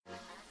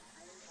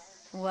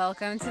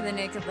Welcome to the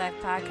Naked Life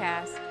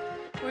Podcast,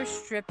 where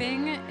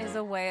stripping is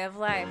a way of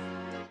life.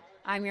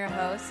 I'm your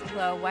host,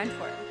 Lo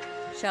Wentworth.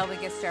 Shall we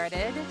get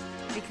started?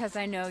 Because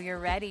I know you're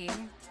ready.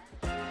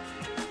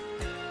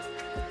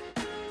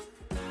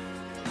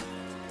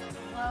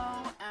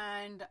 Hello,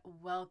 and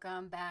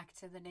welcome back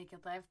to the Naked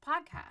Life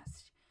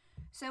Podcast.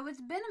 So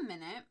it's been a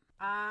minute.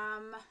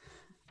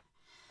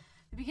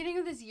 The beginning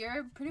of this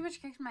year pretty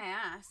much kicked my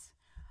ass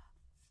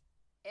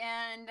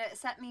and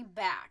set me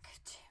back.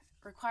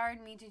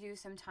 Required me to do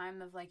some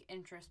time of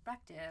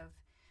introspective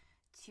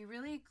to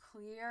really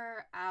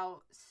clear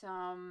out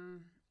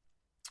some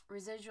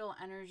residual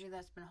energy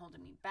that's been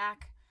holding me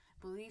back,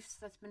 beliefs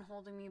that's been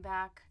holding me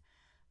back,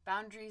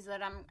 boundaries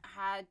that I'm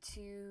had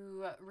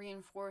to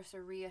reinforce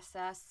or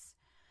reassess,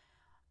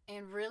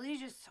 and really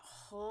just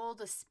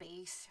hold a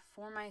space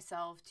for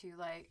myself to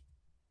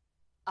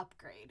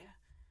upgrade.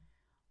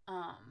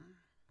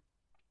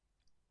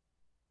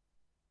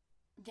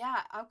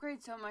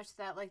 Upgrade so much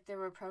that there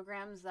were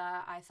programs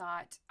that I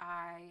thought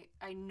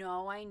I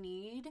know I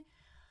need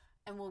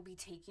and will be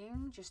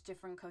taking, just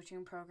different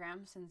coaching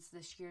programs, since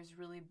this year is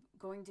really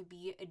going to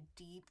be a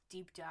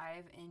deep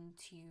dive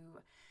into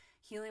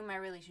healing my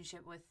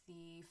relationship with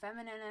the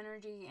feminine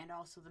energy and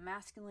also the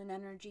masculine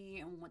energy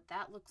and what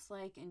that looks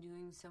like, and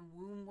doing some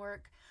womb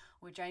work,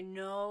 which I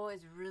know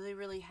is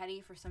really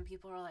heady for some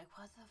people. Are like,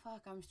 what the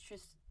fuck? I'm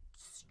just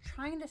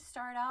trying to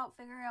start out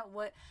figuring out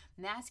what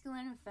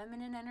masculine and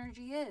feminine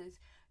energy is.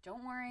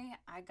 Don't worry,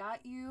 I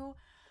got you.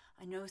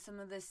 I know some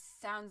of this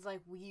sounds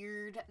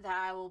weird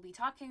that I will be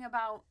talking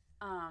about,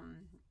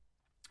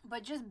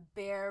 but just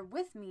bear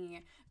with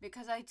me,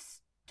 because I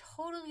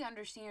totally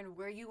understand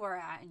where you are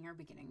at in your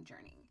beginning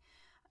journey,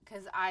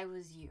 because I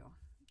was you.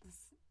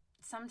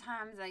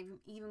 Sometimes I'm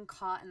even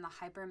caught in the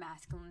hyper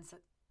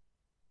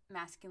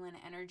masculine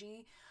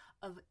energy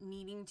of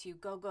needing to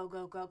go,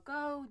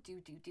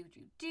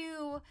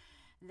 do,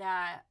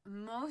 that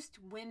most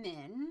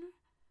women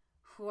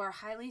who are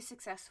highly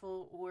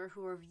successful or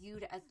who are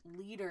viewed as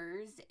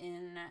leaders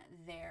in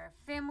their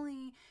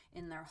family,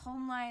 in their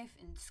home life,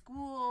 in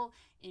school,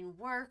 in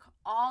work,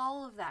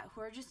 all of that,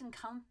 who are just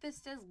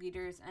encompassed as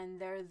leaders, and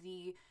they're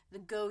the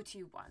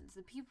go-to ones,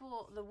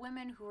 the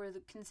women who are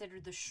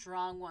considered the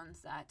strong ones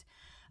that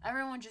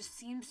everyone just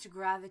seems to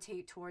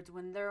gravitate towards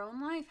when their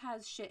own life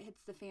has shit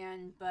hits the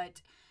fan,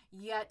 but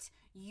yet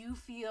you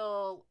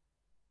feel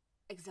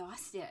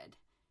exhausted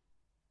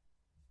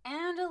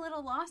and a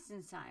little lost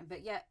inside,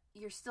 but yet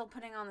you're still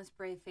putting on this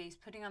brave face,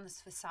 putting on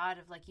this facade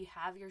of you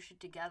have your shit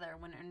together,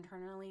 when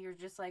internally you're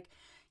just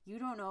you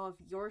don't know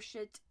if your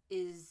shit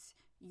is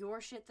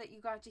your shit that you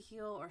got to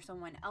heal or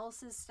someone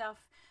else's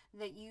stuff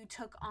that you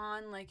took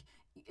on.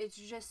 It's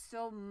just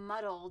so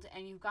muddled,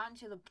 and you've gotten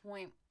to the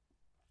point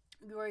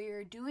where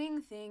you're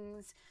doing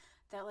things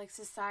that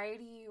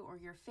society or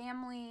your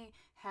family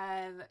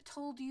have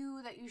told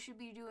you that you should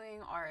be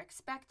doing, are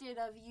expected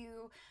of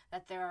you,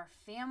 that there are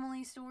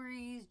family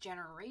stories,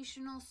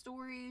 generational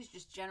stories,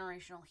 just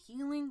generational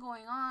healing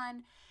going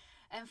on.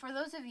 And for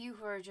those of you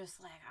who are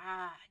just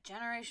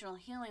generational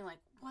healing,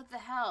 what the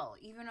hell?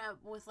 Even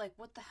with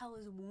what the hell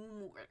is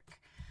womb work?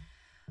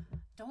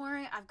 Don't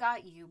worry, I've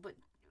got you. But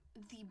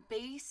the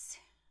base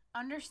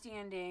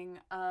understanding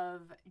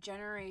of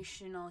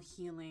generational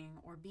healing,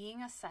 or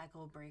being a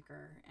cycle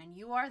breaker, and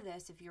you are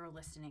this if you're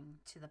listening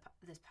to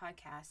this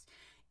podcast,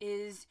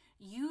 is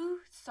you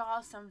saw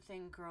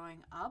something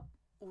growing up,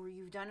 or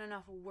you've done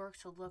enough work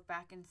to look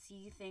back and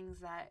see things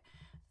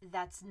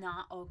that's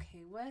not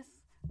okay with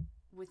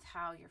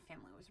how your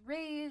family was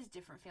raised,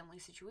 different family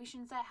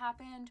situations that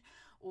happened,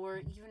 or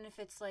even if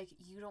it's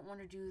you don't want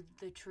to do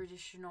the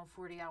traditional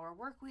 40-hour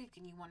work week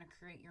and you want to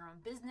create your own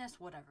business,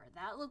 whatever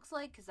that looks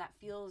like, because that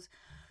feels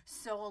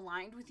so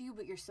aligned with you,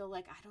 but you're still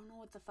I don't know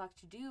what the fuck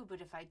to do, but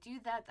if I do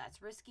that,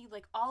 that's risky.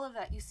 All of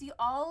that, you see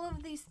all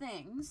of these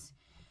things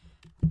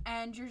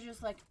and you're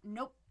just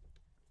nope,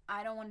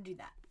 I don't want to do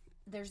that.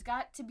 There's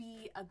got to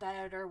be a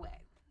better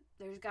way.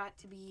 There's got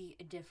to be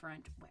a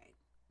different way.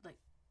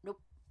 Nope.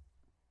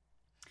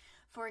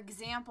 For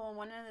example,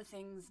 one of the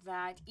things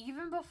that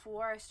even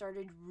before I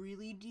started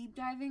really deep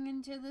diving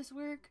into this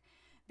work,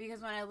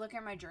 because when I look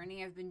at my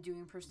journey, I've been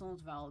doing personal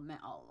development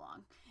all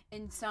along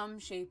in some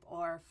shape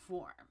or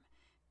form.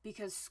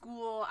 Because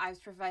school, I was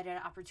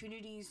provided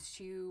opportunities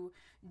to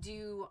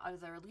do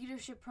other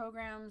leadership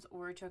programs,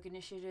 or took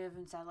initiative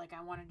and said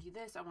I want to do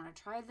this, I want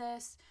to try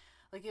this.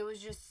 It was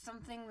just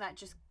something that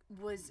just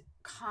was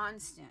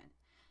constant.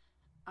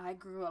 I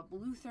grew up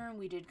Lutheran,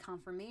 we did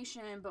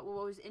confirmation, but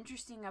what was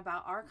interesting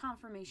about our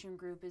confirmation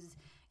group is,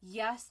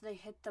 yes, they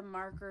hit the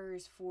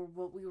markers for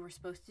what we were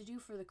supposed to do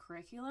for the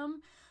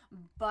curriculum,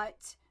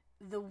 but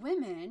the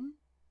women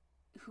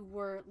who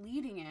were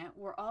leading it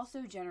were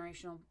also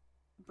generation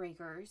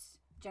breakers,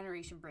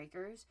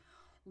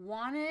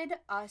 wanted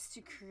us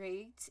to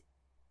create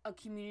a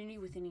community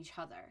within each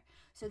other.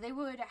 So they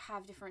would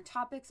have different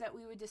topics that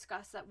we would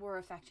discuss that were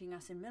affecting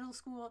us in middle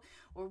school,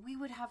 or we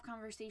would have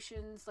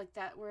conversations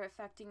that were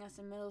affecting us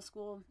in middle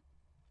school.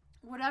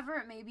 whatever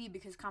it may be,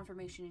 because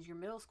confirmation is your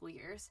middle school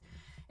years,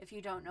 if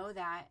you don't know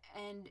that.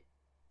 And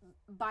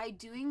by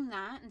doing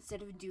that,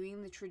 instead of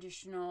doing the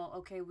traditional,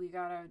 okay, we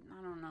gotta,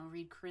 I don't know,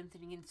 read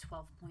Corinthians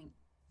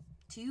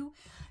 12.2.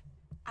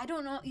 I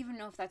don't even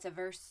know if that's a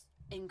verse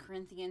in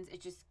Corinthians.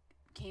 It just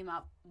came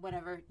up,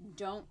 whatever.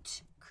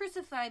 Don't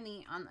crucify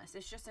me on this.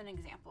 It's just an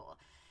example.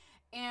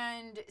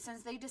 And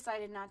since they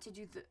decided not to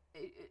do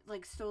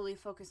solely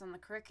focus on the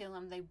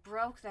curriculum, they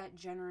broke that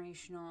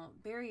generational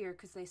barrier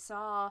because they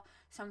saw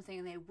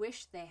something they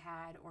wished they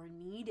had or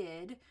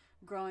needed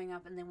growing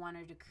up, and they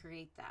wanted to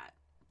create that.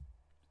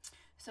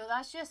 So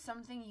that's just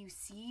something you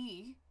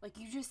see. Like,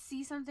 you just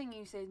see something and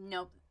you say,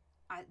 nope,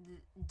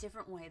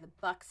 different way. The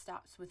buck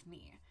stops with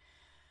me.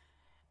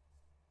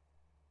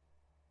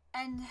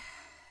 And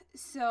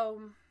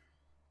so,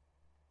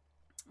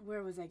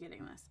 where was I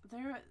getting this?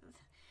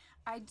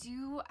 I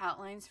do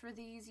outlines for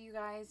these, you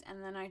guys,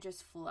 and then I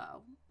just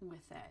flow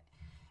with it.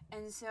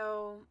 And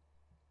so,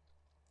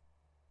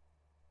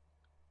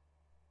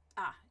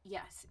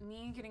 yes,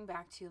 me getting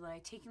back to,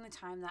 like, taking the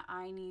time that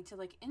I need to,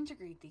 like,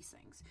 integrate these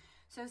things.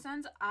 So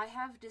since I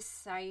have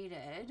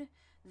decided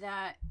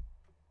that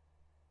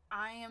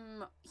I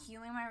am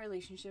healing my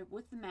relationship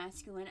with the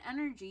masculine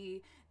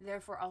energy,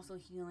 therefore also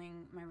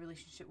healing my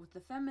relationship with the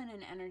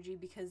feminine energy,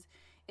 because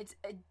it's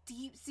a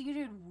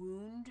deep-seated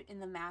wound in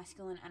the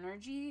masculine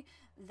energy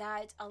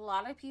that a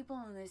lot of people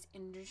in this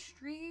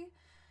industry,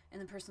 in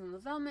the personal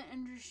development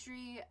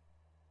industry,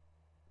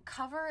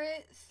 cover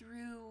it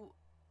through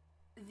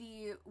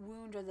the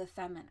wound of the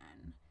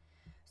feminine.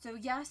 So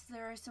yes,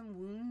 there are some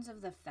wounds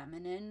of the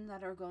feminine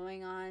that are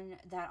going on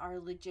that are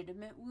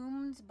legitimate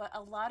wounds, but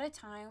a lot of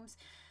times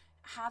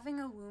having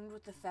a wound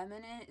with the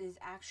feminine is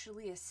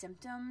actually a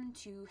symptom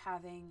to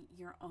having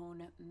your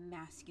own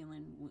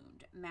masculine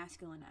wound,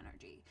 masculine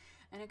energy.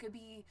 And it could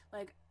be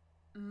like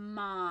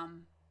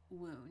mom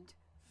wound,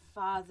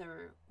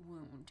 father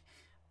wound,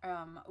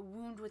 a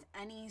wound with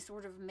any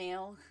sort of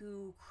male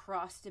who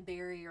crossed a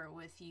barrier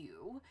with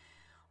you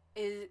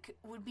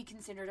would be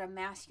considered a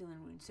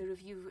masculine wound. So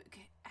if you've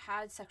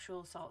had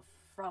sexual assault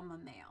from a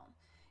male,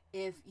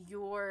 if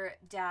your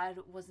dad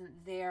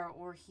wasn't there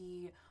or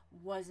he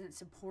wasn't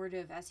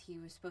supportive as he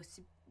was supposed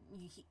to,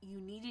 you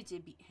needed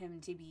him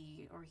to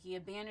be, or he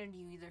abandoned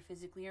you either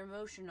physically or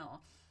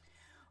emotional,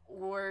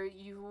 or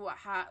you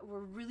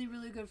were really,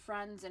 really good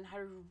friends and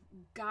had a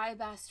guy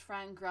best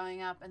friend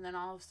growing up, and then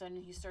all of a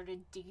sudden he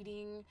started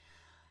dating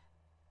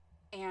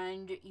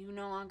and you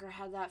no longer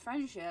had that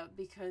friendship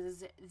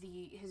because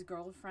his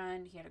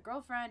girlfriend, he had a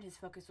girlfriend, his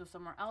focus was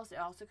somewhere else. It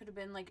also could have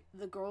been like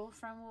the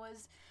girlfriend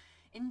was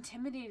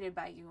intimidated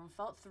by you and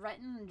felt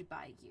threatened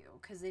by you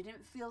because they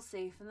didn't feel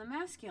safe in the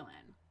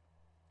masculine.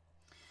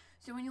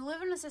 So when you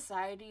live in a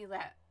society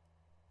that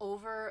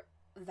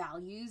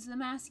overvalues the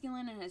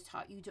masculine and has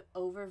taught you to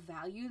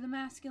overvalue the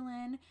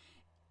masculine,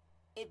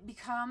 it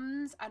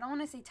becomes, I don't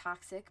want to say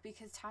toxic,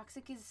 because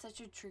toxic is such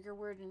a trigger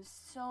word and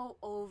so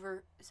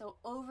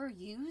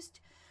overused.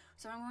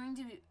 So I'm going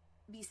to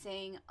be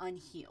saying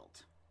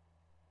unhealed.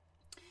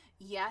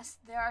 Yes,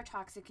 there are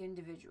toxic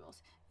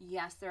individuals.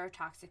 Yes, there are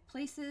toxic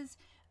places.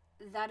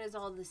 That is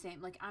all the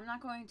same. Like, I'm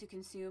not going to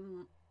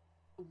consume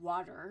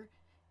water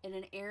in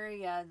an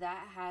area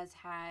that has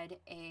had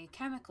a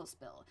chemical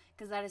spill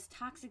because that is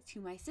toxic to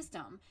my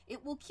system.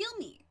 It will kill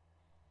me.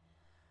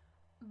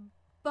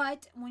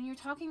 But when you're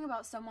talking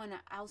about someone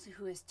else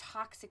who is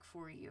toxic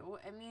for you,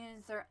 it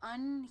means they're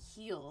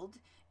unhealed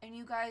and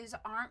you guys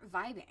aren't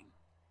vibing.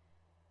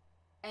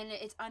 And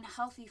it's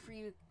unhealthy for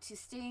you to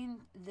stay in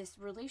this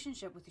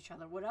relationship with each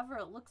other, whatever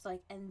it looks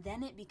like, and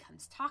then it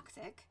becomes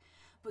toxic.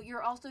 But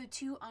you're also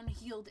two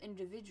unhealed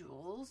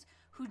individuals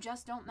who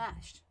just don't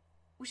mesh,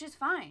 which is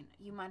fine.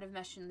 You might have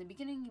meshed in the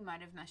beginning, you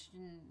might have meshed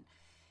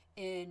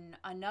in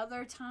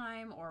another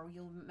time, or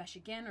you'll mesh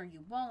again, or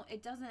you won't.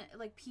 It doesn't,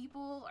 like,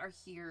 people are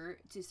here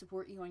to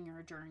support you on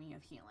your journey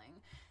of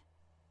healing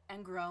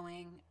and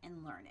growing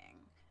and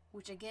learning,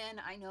 which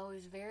again, I know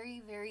is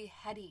very, very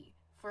heady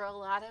for a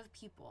lot of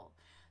people.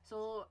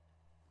 So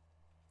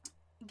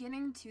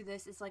getting to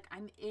this is like,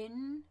 I'm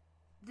in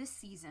this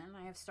season.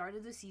 I have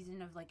started the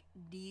season of like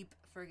deep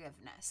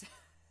forgiveness.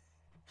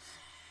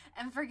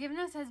 And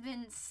forgiveness has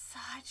been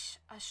such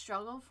a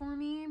struggle for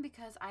me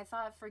because I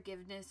thought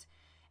forgiveness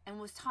and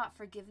was taught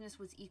forgiveness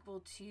was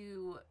equal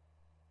to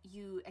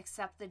you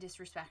accept the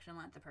disrespect and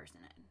let the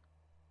person in.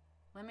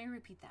 Let me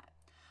repeat that.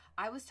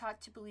 I was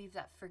taught to believe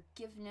that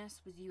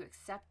forgiveness was you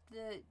accept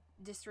the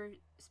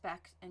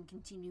disrespect and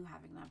continue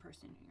having that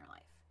person in your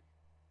life,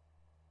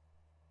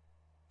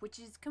 which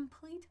is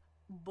complete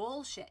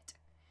bullshit.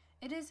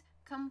 It is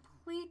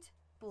complete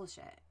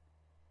bullshit.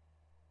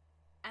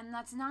 And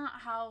that's not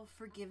how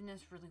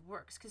forgiveness really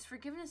works, because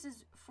forgiveness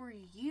is for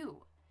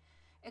you.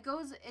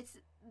 It's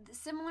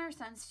similar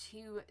sense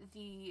to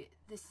the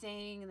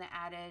saying, the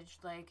adage,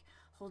 like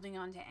holding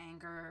on to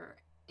anger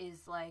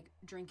is like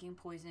drinking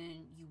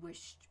poison you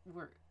wished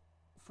were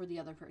for the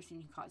other person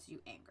who caused you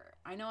anger.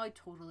 I know I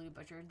totally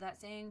butchered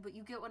that saying, but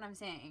you get what I'm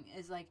saying.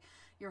 Is like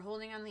you're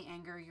holding on the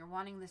anger, you're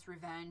wanting this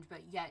revenge,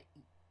 but yet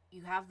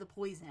you have the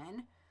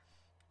poison.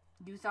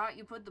 You thought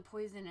you put the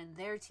poison in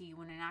their tea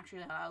when in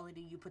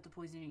actuality you put the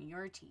poison in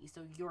your tea.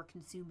 So you're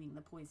consuming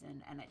the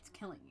poison and it's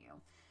killing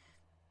you.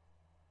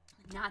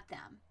 Not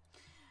them.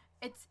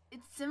 It's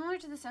similar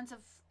to the sense of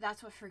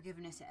that's what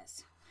forgiveness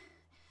is.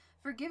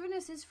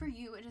 Forgiveness is for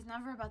you. It is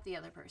never about the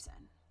other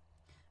person.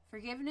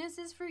 Forgiveness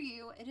is for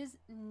you. It is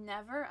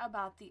never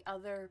about the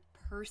other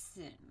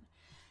person.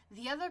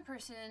 The other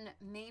person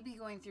may be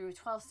going through a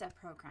 12-step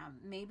program.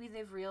 Maybe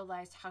they've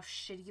realized how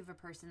shitty of a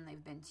person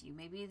they've been to you.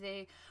 Maybe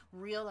they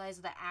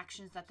realized the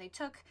actions that they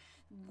took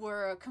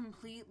were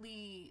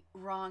completely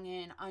wrong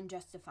and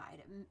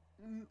unjustified.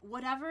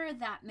 Whatever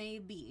that may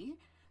be.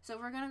 So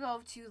we're going to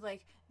go to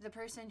like the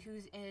person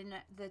who's in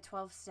the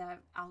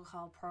 12-step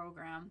alcohol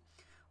program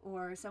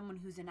or someone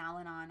who's in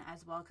Al-Anon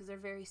as well, because they're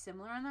very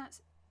similar in that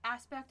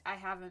aspect. I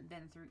haven't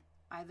been through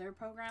either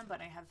program,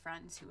 but I have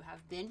friends who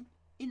have been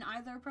in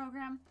either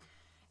program,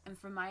 and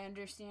from my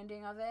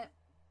understanding of it.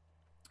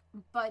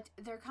 But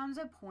there comes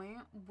a point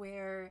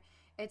where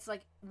it's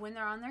like when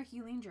they're on their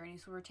healing journey.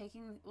 So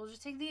we'll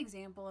just take the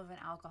example of an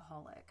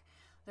alcoholic.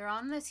 They're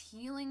on this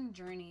healing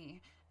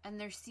journey and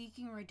they're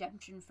seeking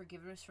redemption,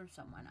 forgiveness from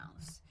someone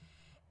else.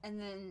 And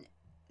then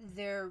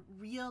they're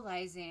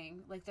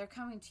realizing, like, they're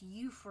coming to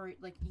you for,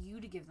 like, you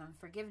to give them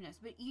forgiveness.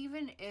 But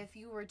even if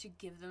you were to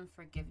give them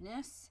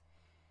forgiveness,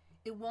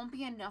 it won't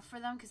be enough for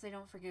them because they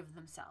don't forgive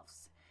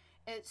themselves.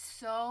 It's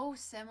so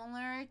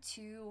similar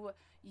to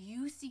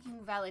you seeking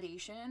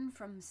validation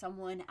from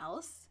someone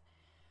else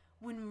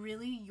when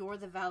really you're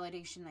the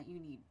validation that you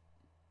need.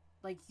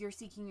 Like, you're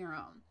seeking your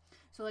own.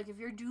 So, like, if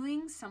you're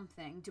doing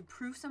something to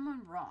prove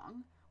someone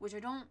wrong, which I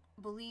don't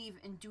believe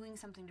in doing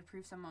something to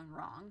prove someone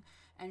wrong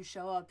and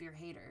show up your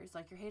haters.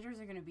 Like, your haters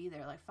are going to be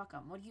there. Like, fuck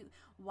them.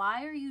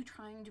 Why are you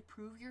trying to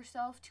prove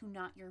yourself to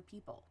not your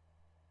people?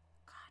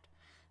 God,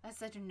 that's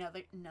such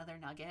another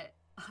nugget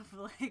of,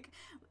 like,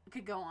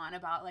 could go on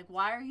about, like,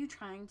 why are you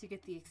trying to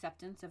get the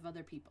acceptance of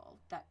other people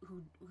that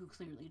who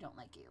clearly don't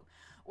like you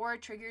or are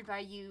triggered by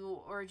you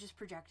or just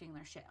projecting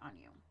their shit on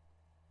you?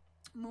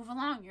 Move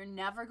along. You're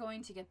never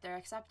going to get their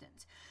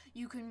acceptance.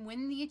 You can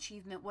win the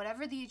achievement,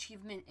 whatever the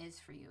achievement is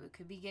for you. It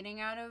could be getting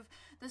out of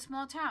the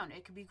small town.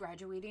 It could be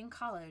graduating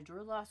college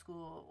or law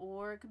school,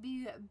 or it could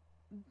be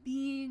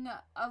being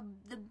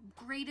the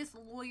greatest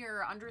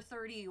lawyer under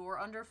 30 or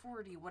under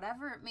 40,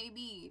 whatever it may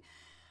be.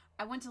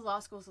 I went to law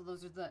school, so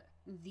those are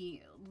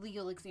the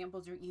legal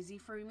examples are easy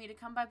for me to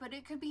come by, but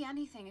it could be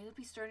anything. It could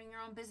be starting your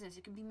own business.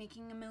 It could be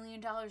making $1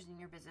 million in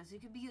your business.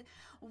 It could be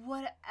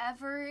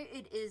whatever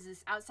it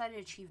is outside of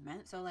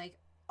achievement. So, like,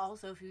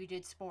 also if you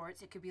did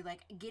sports, it could be like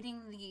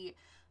getting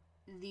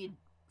the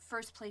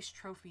first place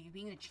trophy,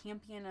 being a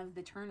champion of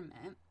the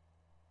tournament.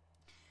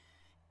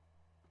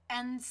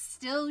 And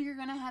still you're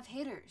going to have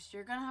haters.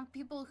 You're going to have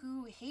people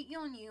who hate you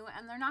on you,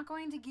 and they're not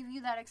going to give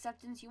you that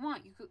acceptance you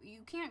want.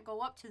 You can't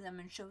go up to them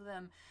and show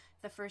them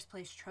the first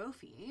place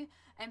trophy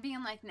and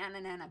being like, na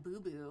na na na boo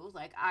boo,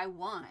 like, I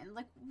won.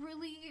 Like,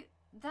 really,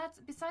 that's,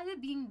 besides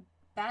it being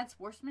bad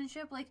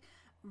sportsmanship, like,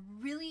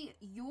 really,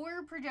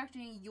 you're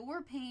projecting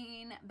your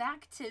pain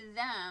back to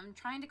them,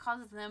 trying to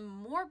cause them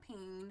more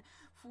pain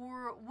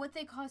for what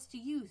they caused to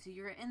you. So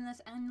you're in this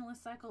endless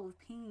cycle of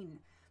pain,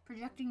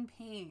 projecting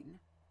pain.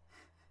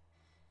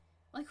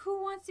 Like,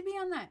 who wants to be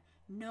on that?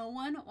 No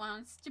one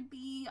wants to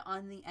be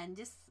on the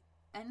endless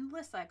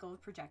cycle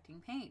of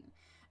projecting pain.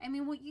 I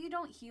mean, what you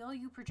don't heal,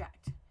 you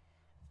project.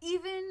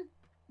 Even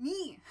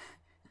me.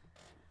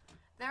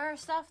 There are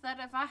stuff that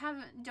if I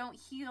don't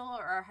heal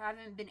or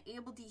haven't been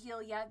able to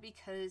heal yet,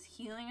 because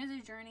healing is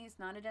a journey, it's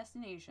not a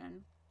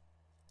destination.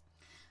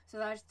 So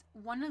that's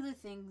one of the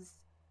things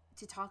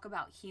to talk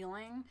about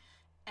healing.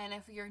 And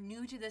if you're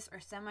new to this or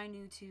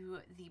semi-new to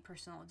the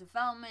personal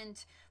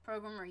development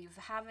program, or you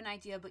have an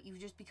idea but you've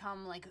just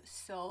become, like,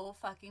 so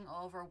fucking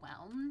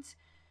overwhelmed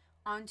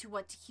onto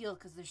what to heal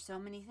because there's so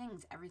many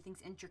things,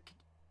 everything's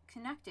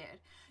interconnected.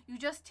 You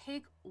just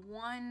take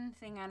one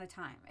thing at a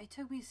time. It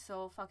took me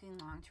so fucking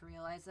long to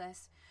realize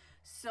this.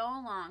 So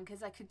long,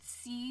 because I could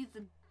see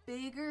the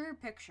bigger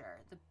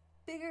picture,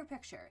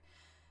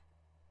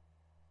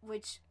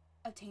 which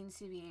obtains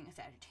to being a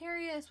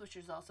Sagittarius, which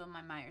is also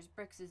my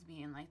Myers-Briggs as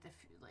being like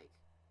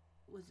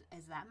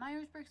is that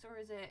Myers-Briggs or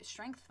is it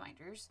Strength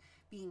Finders,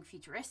 being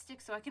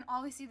futuristic. So I can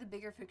always see the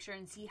bigger picture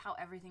and see how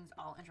everything's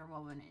all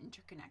interwoven and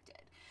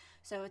interconnected.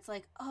 So it's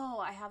like, oh,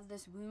 I have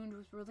this wound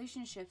with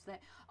relationships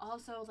that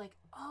also, like,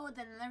 oh,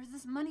 then there's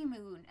this money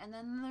wound, and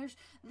then there's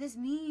this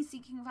me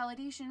seeking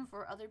validation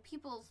for other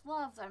people's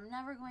love that I'm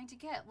never going to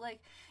get.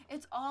 Like,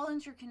 it's all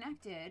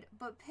interconnected,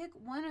 but pick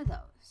one of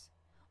those.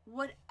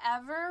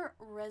 Whatever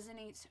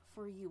resonates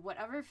for you,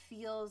 whatever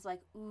feels like,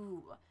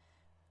 ooh,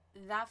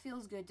 that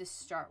feels good to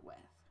start with.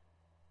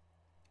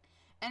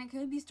 And it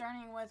could be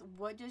starting with,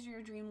 what does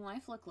your dream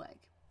life look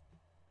like?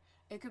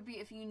 It could be,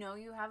 if you know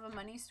you have a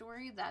money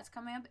story that's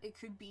coming up, it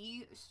could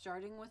be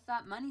starting with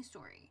that money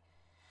story.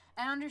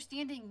 And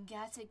understanding,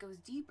 yes, it goes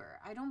deeper.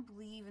 I don't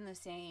believe in the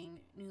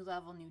saying, new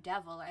level, new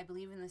devil. I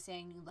believe in the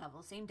saying, new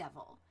level, same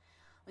devil.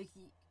 Like,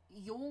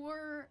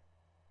 your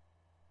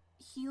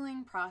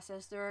healing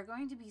process, there are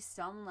going to be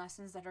some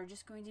lessons that are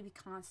just going to be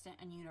constant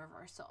and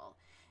universal.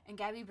 And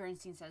Gabby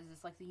Bernstein says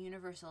it's like the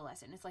universal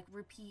lesson. It's like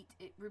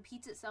it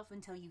repeats itself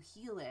until you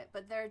heal it.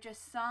 But there are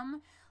just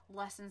some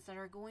lessons that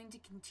are going to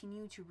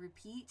continue to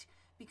repeat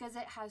because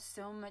it has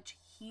so much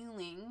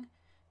healing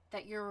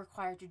that you're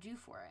required to do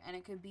for it. And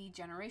it could be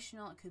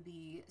generational, it could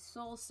be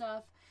soul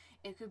stuff,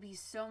 it could be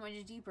so much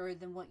deeper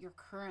than what your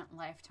current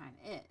lifetime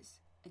is.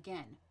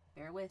 Again,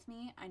 bear with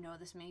me. I know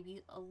this may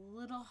be a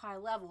little high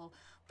level,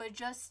 but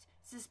just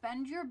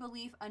suspend your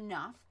belief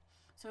enough.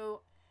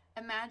 So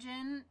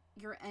imagine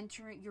you're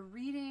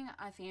reading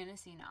a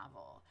fantasy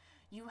novel.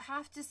 You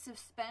have to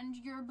suspend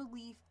your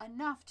belief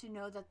enough to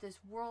know that this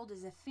world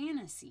is a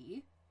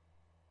fantasy,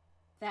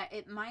 that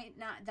it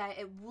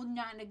will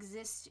not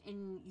exist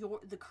in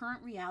the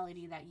current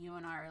reality that you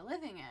and I are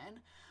living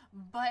in.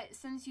 But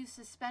since you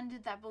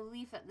suspended that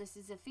belief that this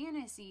is a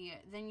fantasy,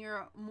 then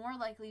you're more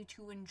likely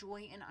to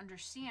enjoy and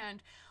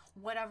understand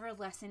whatever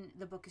lesson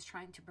the book is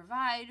trying to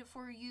provide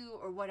for you,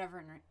 or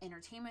whatever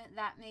entertainment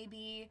that may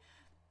be.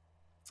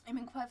 I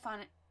mean, quite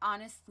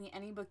honestly,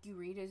 any book you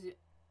read is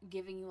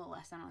giving you a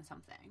lesson on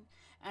something.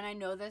 And I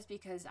know this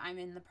because I'm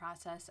in the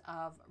process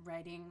of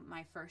writing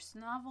my first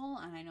novel,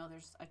 and I know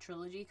there's a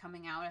trilogy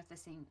coming out at the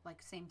same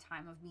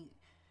time of me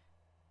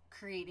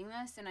creating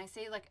this. And I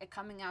say like it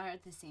coming out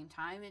at the same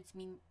time, it's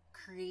me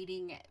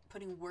creating it,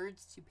 putting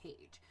words to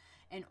page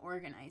and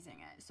organizing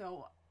it.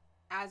 So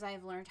as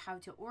I've learned how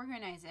to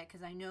organize it,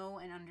 because I know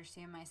and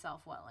understand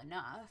myself well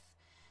enough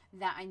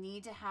that I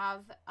need to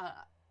have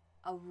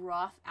a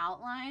rough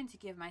outline to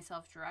give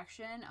myself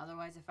direction.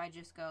 Otherwise, if I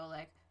just go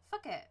like,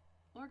 fuck it,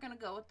 we're gonna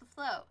go with the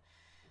flow,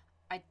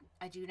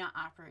 I do not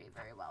operate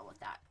very well with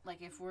that.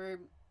 Like if we're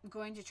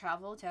going to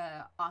travel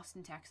to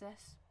Austin,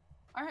 Texas,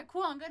 all right,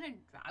 cool, I'm gonna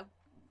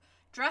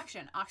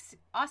direction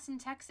Austin,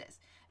 Texas.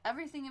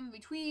 Everything in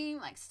between,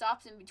 like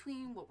stops in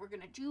between, what we're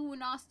gonna do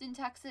in Austin,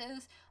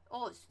 Texas.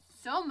 Oh, it's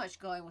so much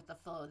going with the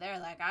flow there.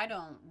 Like I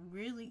don't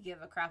really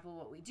give a crap of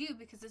what we do,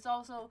 because it's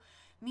also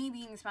me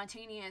being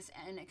spontaneous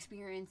and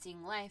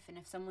experiencing life. And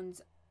if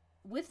someone's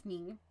with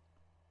me,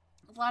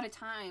 a lot of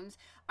times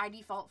I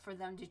default for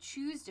them to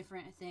choose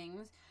different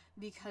things,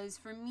 because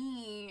for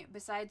me,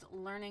 besides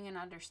learning and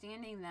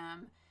understanding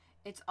them,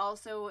 it's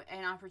also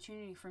an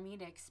opportunity for me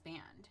to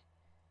expand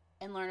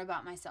and learn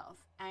about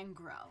myself and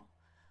grow,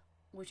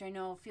 which I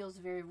know feels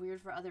very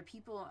weird for other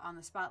people on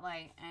the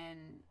spotlight,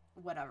 and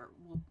whatever,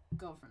 we'll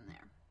go from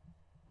there.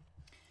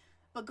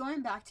 But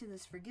going back to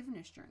this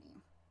forgiveness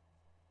journey,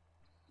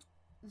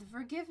 the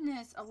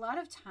forgiveness, a lot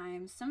of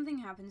times something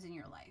happens in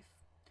your life.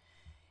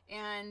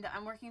 And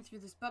I'm working through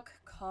this book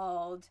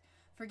called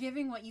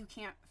Forgiving What You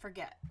Can't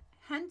Forget.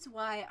 Hence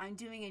why I'm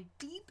doing a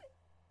deep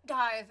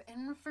dive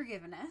in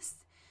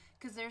forgiveness,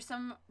 because there's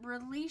some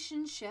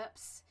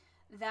relationships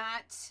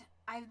that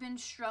I've been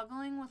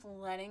struggling with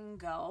letting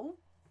go.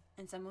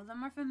 And some of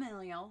them are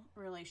familial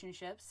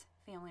relationships,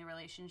 family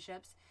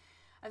relationships.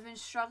 I've been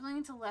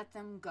struggling to let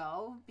them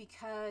go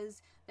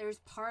because there's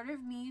part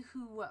of me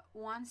who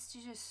wants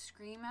to just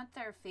scream at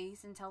their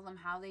face and tell them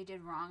how they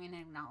did wrong and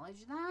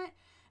acknowledge that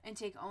and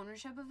take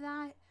ownership of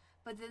that.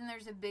 But then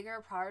there's a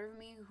bigger part of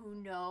me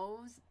who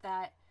knows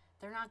that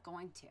they're not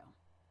going to.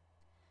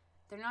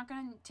 They're not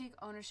going to take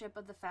ownership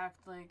of the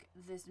fact, like,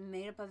 this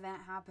made-up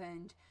event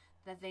happened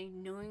that they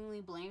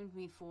knowingly blamed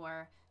me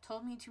for,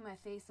 told me to my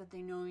face that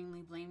they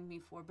knowingly blamed me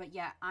for, but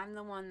yet I'm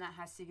the one that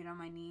has to get on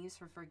my knees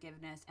for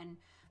forgiveness and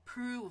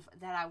prove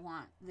that I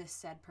want this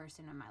said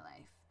person in my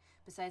life.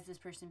 Besides this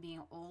person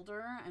being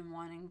older and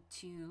wanting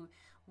to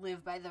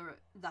live by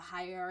the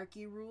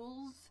hierarchy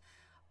rules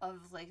of,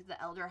 like,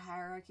 the elder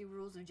hierarchy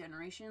rules of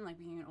generation, like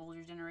being an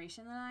older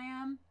generation than I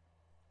am.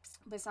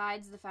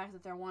 Besides the fact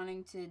that they're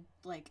wanting to,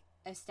 like,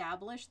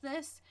 establish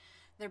this,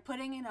 they're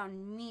putting it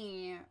on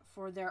me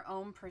for their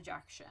own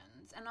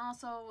projections. And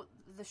also,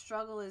 the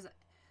struggle is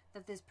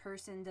that this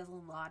person does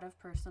a lot of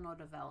personal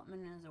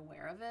development and is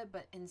aware of it,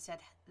 but instead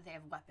they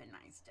have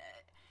weaponized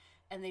it.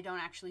 And they don't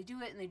actually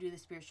do it, and they do the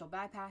spiritual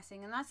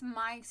bypassing. And that's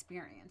my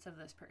experience of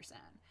this person.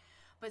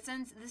 But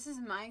since this is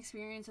my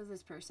experience of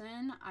this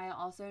person, I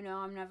also know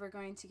I'm never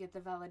going to get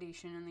the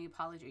validation and the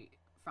apology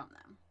from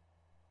them.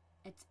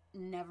 It's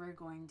never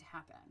going to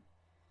happen.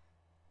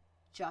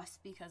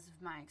 Just because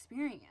of my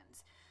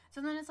experience.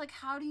 So then it's like,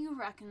 how do you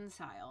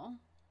reconcile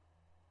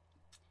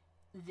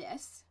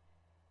this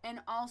and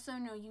also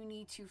know you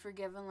need to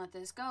forgive and let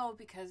this go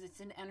because it's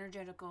an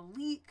energetical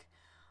leak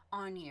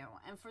on you?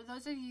 And for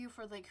those of you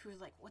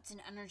who's like, what's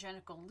an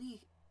energetical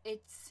leak?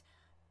 It's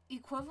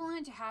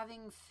equivalent to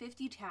having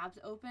 50 tabs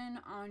open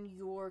on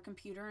your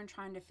computer and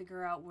trying to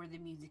figure out where the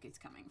music is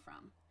coming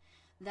from.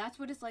 That's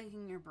what it's like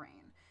in your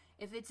brain.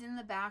 If it's in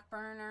the back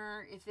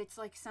burner, if it's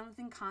like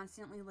something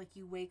constantly, like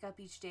you wake up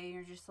each day and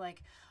you're just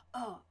like,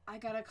 oh, I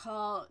gotta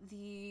call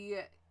the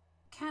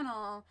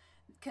kennel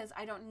because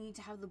I don't need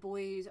to have the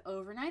boys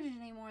overnighted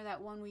anymore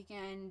that one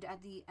weekend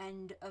at the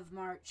end of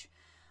March,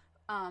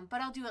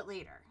 but I'll do it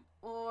later.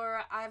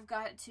 Or I've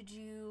got to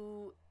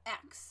do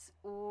X,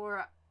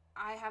 or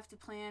I have to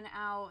plan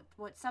out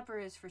what supper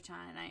is for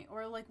tonight,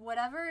 or like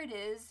whatever it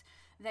is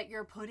that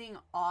you're putting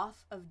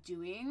off of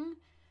doing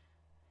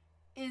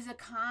is a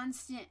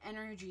constant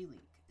energy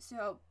leak.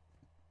 So,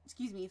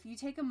 excuse me, if you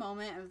take a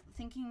moment of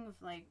thinking of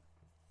like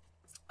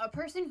a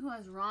person who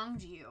has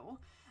wronged you,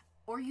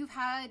 or you've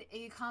had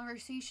a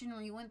conversation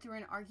where you went through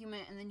an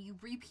argument and then you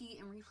repeat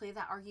and replay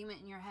that argument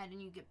in your head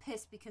and you get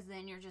pissed because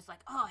then you're just like,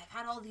 oh, I've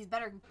had all these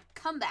better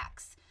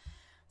comebacks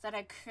that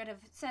I could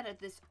have said at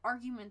this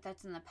argument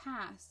that's in the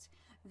past.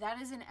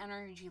 That is an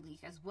energy leak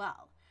as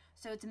well.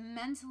 So it's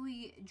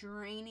mentally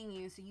draining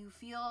you, so you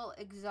feel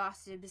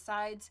exhausted,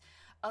 besides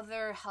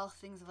other health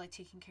things of like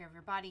taking care of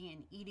your body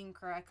and eating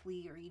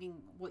correctly or eating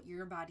what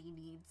your body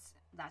needs.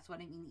 That's what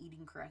I mean,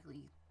 eating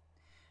correctly.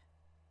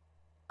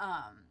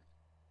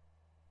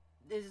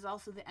 This is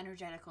also the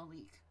energetical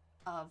leak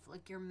of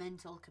like your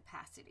mental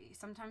capacity.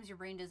 Sometimes your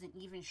brain doesn't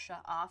even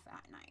shut off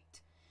at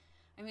night.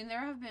 I mean,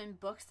 there have been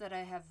books that I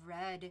have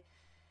read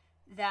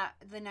that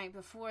the night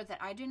before that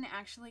I didn't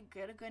actually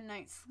get a good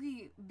night's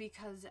sleep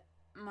because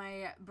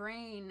my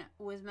brain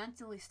was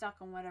mentally stuck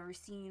on whatever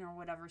scene or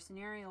whatever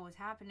scenario was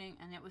happening,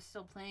 and it was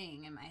still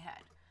playing in my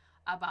head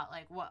about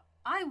like what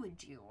I would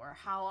do or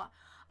how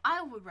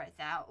I would write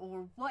that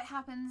or what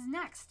happens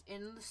next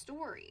in the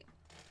story.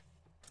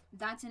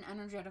 That's an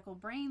energetical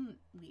brain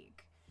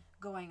leak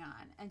going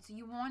on. And so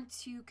you want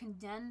to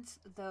condense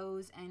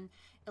those and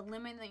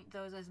eliminate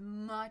those as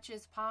much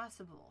as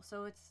possible.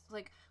 So it's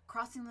like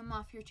crossing them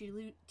off your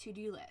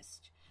to-do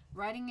list.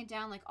 Writing it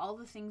down, like all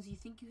the things you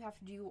think you have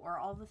to do or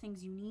all the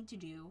things you need to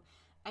do,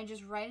 and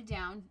just write it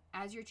down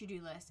as your to-do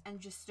list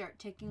and just start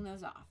ticking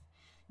those off.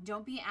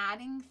 Don't be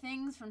adding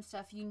things from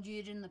stuff you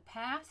did in the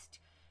past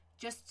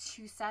just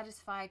to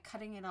satisfy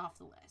cutting it off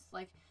the list.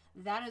 Like,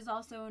 that is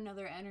also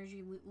another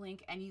energy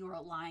link, and you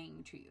are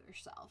lying to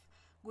yourself,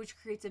 which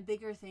creates a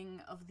bigger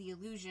thing of the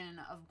illusion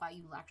of why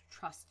you lack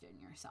trust in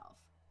yourself.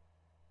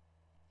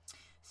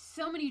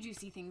 So many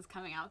juicy things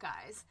coming out,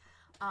 guys.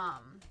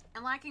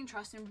 And lacking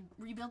trust and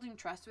rebuilding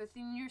trust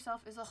within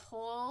yourself is a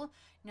whole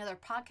another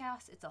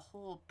podcast. It's a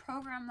whole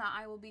program that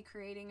I will be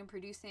creating and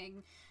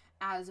producing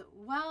as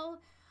well.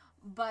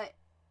 But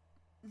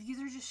these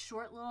are just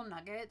short little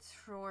nuggets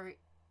for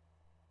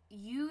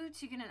you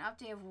to get an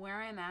update of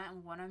where I'm at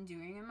and what I'm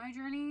doing in my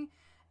journey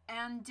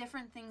and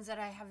different things that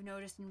I have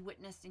noticed and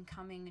witnessed and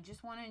coming, and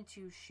just wanted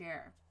to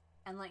share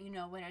and let you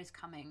know what is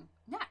coming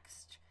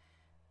next.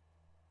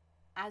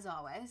 As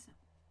always,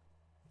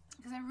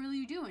 because I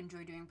really do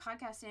enjoy doing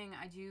podcasting.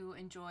 I do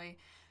enjoy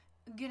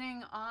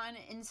getting on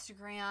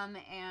Instagram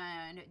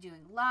and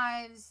doing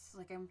lives.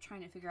 Like, I'm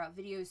trying to figure out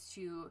videos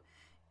to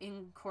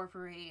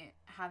incorporate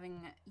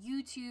having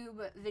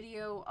YouTube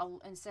video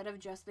instead of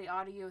just the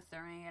audio,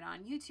 throwing it on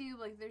YouTube.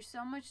 Like, there's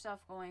so much stuff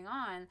going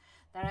on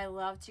that I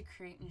love to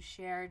create and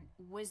share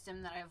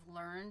wisdom that I've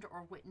learned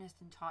or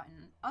witnessed and taught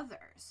in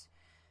others.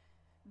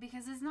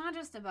 Because it's not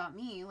just about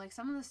me. Like,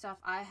 some of the stuff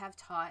I have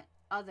taught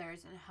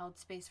others and held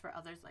space for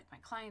others, like my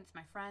clients,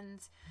 my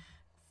friends,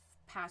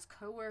 past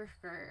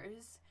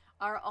coworkers,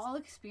 are all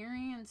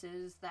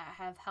experiences that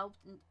have helped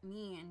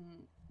me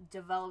and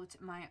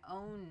developed my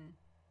own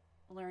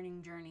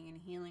learning journey and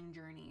healing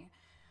journey.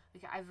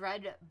 Like, I've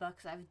read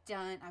books,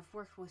 I've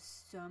worked with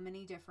so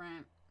many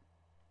different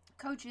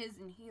coaches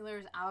and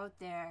healers out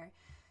there,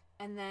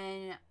 and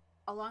then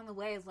along the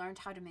way I've learned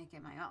how to make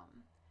it my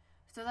own.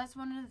 So that's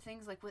one of the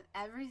things, like, with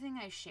everything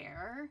I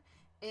share,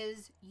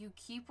 is you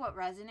keep what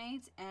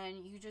resonates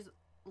and you just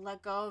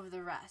let go of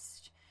the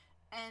rest.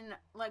 And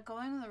let go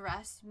of the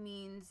rest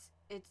means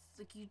it's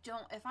like you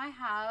don't, if I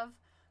have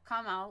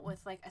come out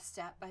with like a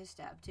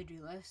step-by-step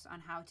to-do list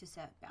on how to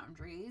set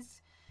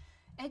boundaries,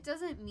 it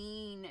doesn't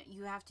mean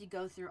you have to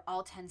go through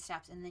all 10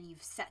 steps and then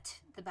you've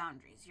set the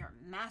boundaries. You're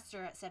a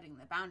master at setting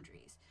the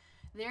boundaries.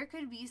 There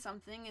could be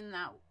something in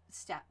that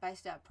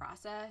step-by-step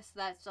process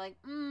that's like,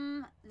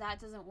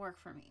 that doesn't work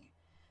for me.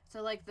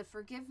 So, like, the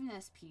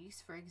forgiveness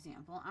piece, for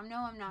example, I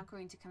know I'm not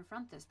going to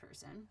confront this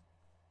person,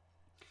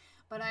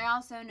 but I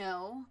also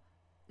know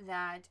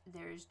that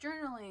there's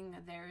journaling,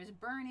 there's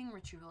burning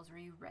rituals where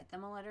you write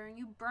them a letter and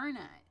you burn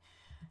it.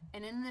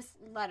 And in this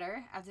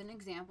letter, as an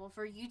example,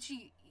 for you to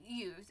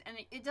use, and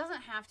it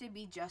doesn't have to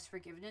be just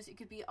forgiveness, it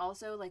could be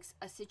also like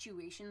a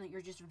situation that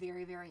you're just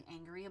very, very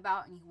angry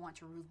about and you want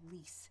to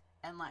release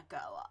and let go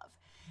of.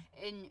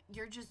 And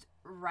you're just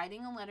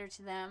writing a letter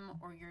to them,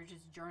 or you're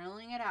just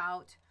journaling it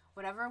out,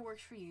 whatever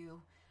works for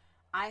you.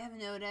 I have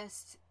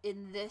noticed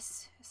in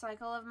this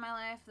cycle of my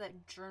life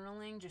that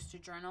journaling, just to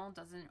journal,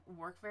 doesn't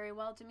work very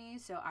well to me.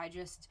 So I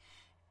just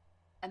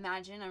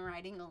imagine I'm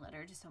writing a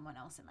letter to someone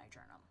else in my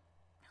journal.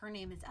 Her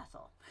name is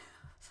Ethel.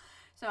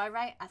 So I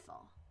write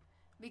Ethel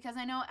because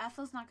I know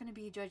Ethel's not going to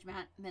be a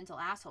judgmental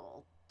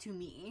asshole to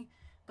me,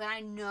 but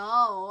I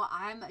know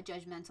I'm a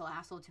judgmental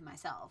asshole to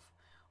myself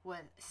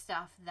with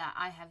stuff that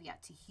I have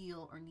yet to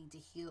heal or need to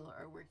heal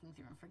or working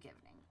through and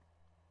forgiving.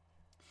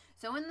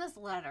 So in this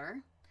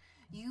letter,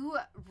 you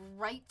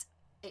write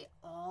it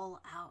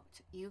all out.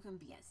 You can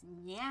be as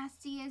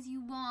nasty as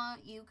you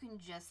want. You can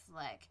just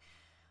like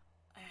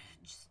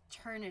just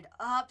turn it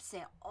up,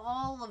 say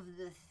all of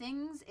the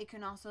things. It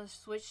can also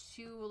switch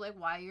to like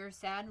why you're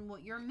sad and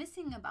what you're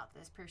missing about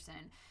this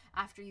person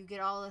after you get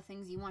all the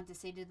things you want to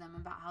say to them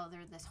about how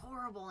they're this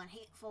horrible and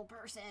hateful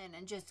person,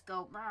 and just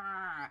go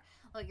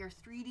like your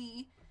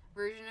 3D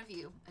version of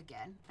you.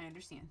 Again, I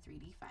understand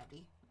 3D,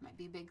 5D might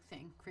be a big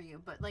thing for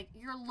you, but like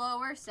your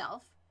lower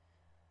self,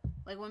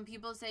 like when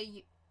people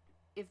say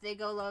if they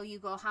go low, you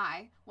go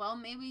high, well,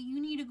 maybe you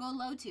need to go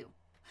low too.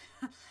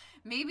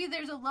 Maybe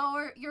there's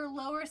your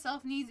lower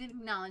self needs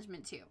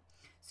acknowledgement too.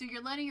 So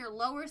you're letting your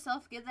lower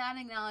self get that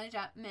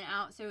acknowledgement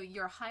out so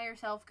your higher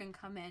self can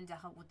come in to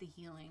help with the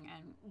healing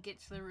and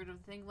get to the root of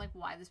the thing, like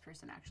why this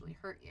person actually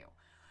hurt you.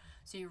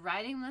 So you're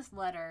writing this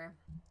letter.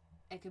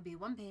 It could be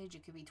 1 page,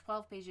 it could be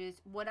 12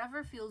 pages,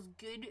 whatever feels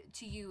good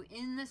to you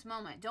in this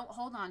moment. Don't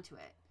hold on to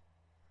it.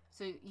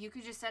 So you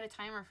could just set a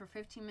timer for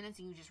 15 minutes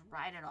and you just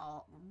write it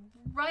all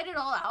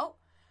out.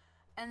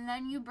 And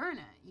then you burn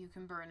it. You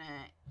can burn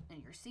it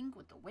in your sink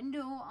with the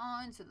window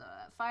on so the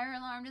fire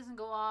alarm doesn't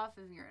go off.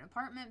 If you're in an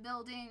apartment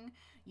building,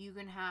 you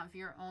can have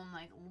your own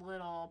like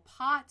little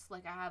pots.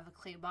 Like I have a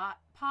clay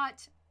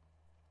pot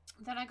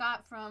that I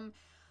got from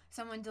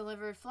someone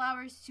delivered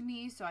flowers to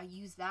me, so I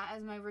use that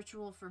as my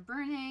ritual for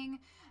burning.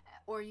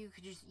 Or you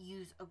could just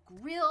use a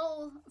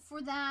grill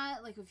for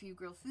that, like if you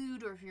grill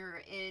food, or if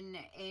you're in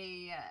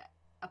a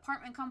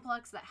apartment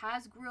complex that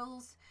has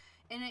grills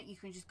in it, you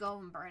can just go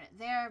and burn it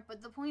there.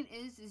 But the point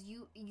is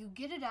you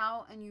get it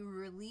out and you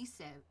release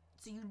it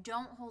so you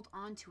don't hold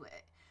on to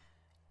it.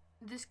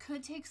 This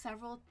could take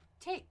several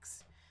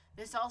takes.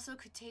 This also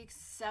could take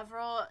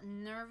several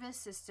nervous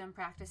system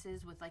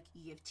practices with like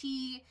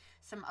EFT,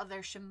 some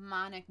other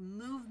shamanic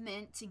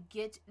movement to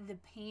get the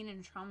pain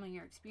and trauma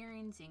you're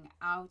experiencing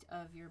out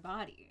of your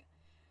body.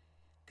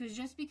 Because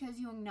just because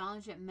you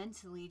acknowledge it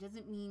mentally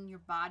doesn't mean your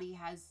body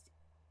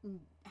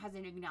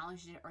hasn't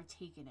acknowledged it or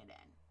taken it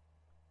in.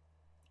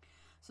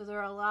 So there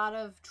are a lot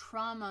of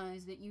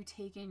traumas that you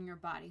take in your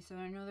body. So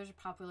I know there's a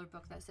popular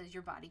book that says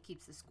your body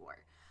keeps the score.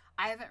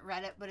 I haven't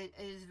read it, but it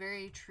is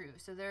very true.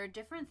 So there are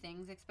different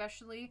things,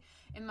 especially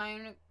in my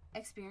own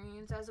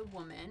experience as a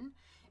woman,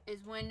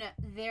 is when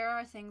there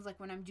are things like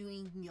when I'm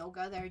doing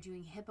yoga, that are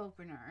doing hip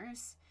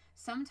openers.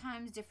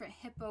 Sometimes different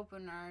hip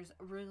openers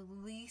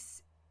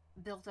release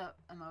built up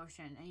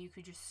emotion and you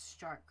could just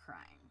start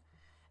crying.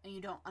 And you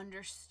don't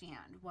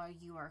understand why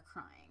you are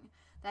crying.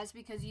 That's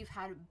because you've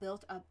had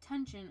built up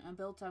tension and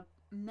built up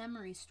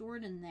memory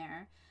stored in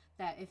there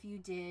that if you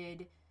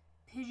did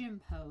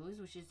pigeon pose,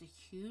 which is a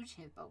huge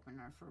hip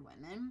opener for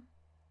women.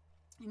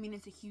 I mean,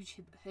 it's a huge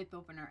hip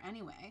opener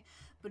anyway.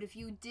 But if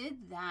you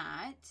did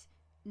that,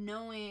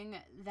 knowing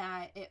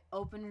that it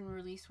opened and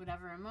released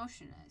whatever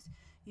emotion is,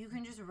 you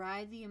can just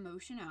ride the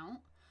emotion out.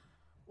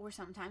 Or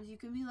sometimes you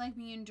can be like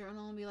me and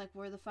journal and be like,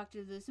 where the fuck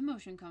did this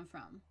emotion come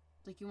from?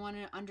 Like you want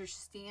to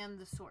understand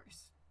the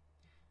source.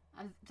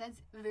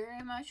 That's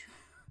very much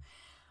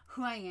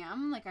who I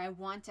am. Like I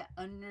want to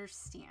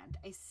understand.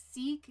 I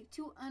seek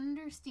to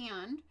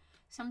understand.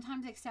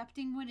 Sometimes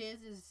accepting what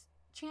is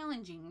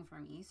challenging for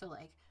me. So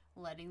like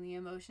letting the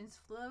emotions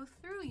flow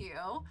through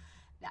you,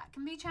 that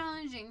can be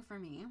challenging for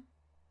me.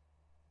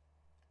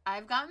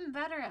 I've gotten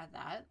better at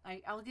that.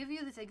 I'll give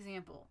you this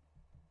example.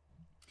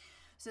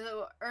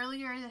 So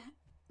earlier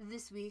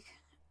this week,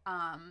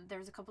 there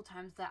was a couple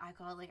times that I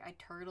got like I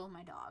turtle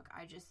my dog.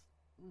 I just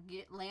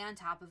lay on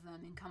top of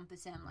him,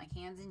 encompass him like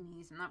hands and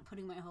knees. I'm not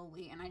putting my whole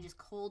weight, and I just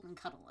cold and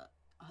cuddle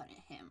on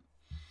him.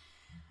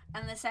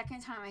 And the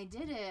second time I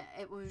did it,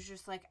 it was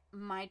just like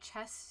my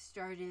chest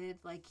started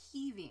like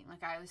heaving,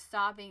 like I was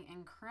sobbing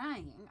and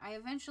crying.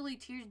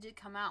 Tears did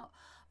come out,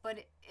 but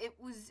it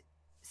was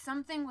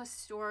something was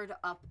stored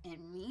up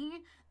in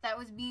me that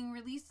was being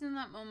released in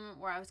that moment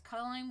where I was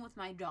cuddling with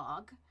my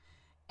dog.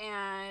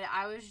 And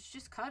I was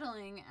just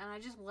cuddling and I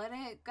just let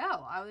it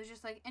go. I was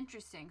just like,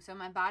 interesting. So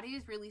my body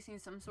is releasing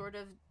some sort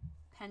of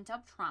pent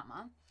up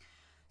trauma.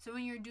 So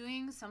when you're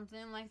doing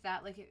something like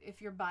that, like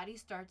if your body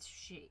starts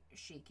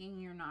shaking,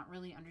 you're not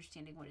really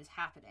understanding what is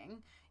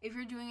happening. If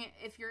you're doing it,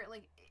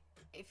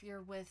 if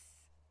you're with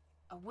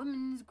a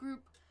women's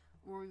group,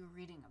 or you're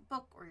reading a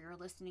book, or you're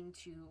listening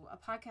to a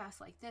podcast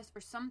like this,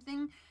 or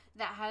something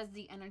that has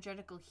the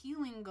energetical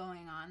healing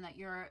going on, that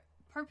you're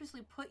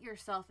purposely put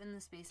yourself in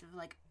the space of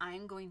like,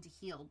 I'm going to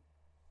heal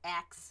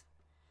X,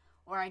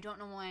 or I don't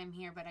know why I'm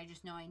here, but I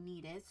just know I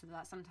need it. So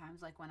that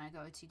sometimes like when I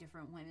go to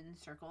different women's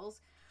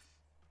circles,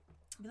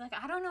 I'll be like,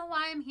 I don't know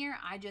why I'm here,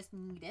 I just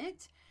need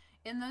it.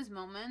 In those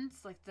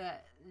moments, like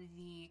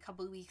the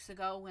couple of weeks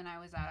ago when I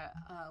was at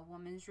a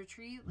women's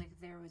retreat, like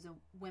there was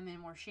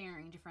women were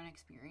sharing different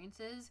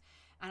experiences,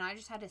 and I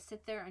just had to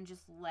sit there and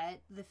just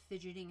let the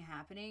fidgeting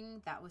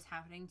happening that was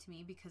happening to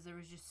me, because there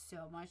was just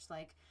so much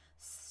like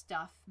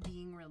stuff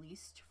being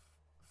released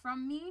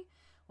from me,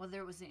 whether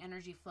it was the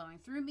energy flowing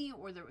through me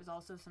or there was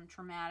also some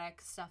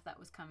traumatic stuff that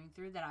was coming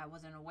through that I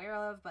wasn't aware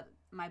of, but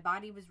my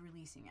body was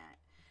releasing it.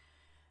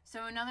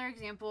 So another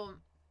example,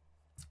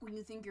 when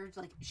you think you're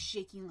like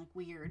shaking like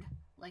weird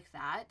like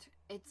that,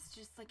 it's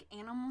just like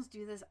animals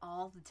do this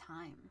all the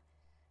time.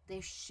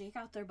 They shake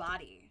out their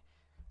body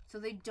so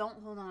they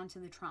don't hold on to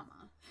the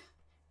trauma.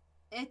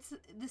 It's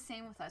the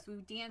same with us.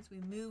 We dance,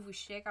 we move, we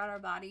shake out our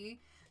body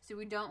so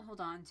we don't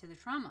hold on to the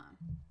trauma.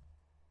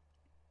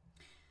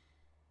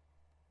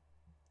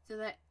 So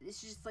that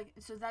it's just like,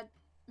 so that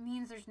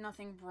means there's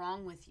nothing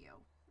wrong with you.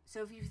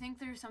 So if you think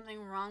there's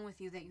something wrong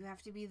with you, that you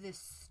have to be this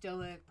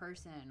stoic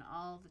person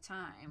all the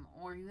time,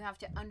 or you have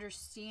to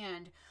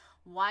understand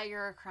why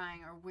you're crying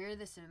or where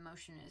this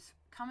emotion is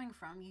coming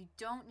from, you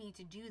don't need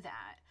to do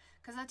that,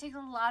 because that takes a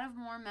lot of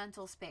more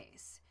mental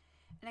space.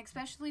 And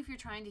especially if you're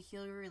trying to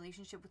heal your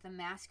relationship with the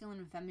masculine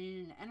and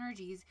feminine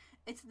energies,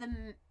 it's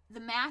the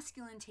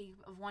masculine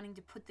tape of wanting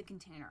to put the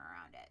container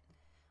around it,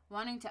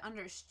 wanting to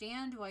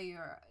understand why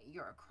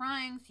you're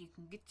crying so you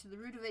can get to the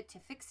root of it to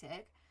fix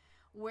it,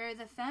 where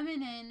the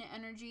feminine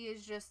energy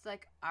is just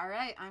like, all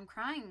right, I'm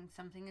crying,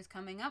 something is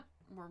coming up,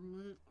 we're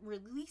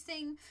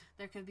releasing,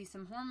 there could be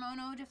some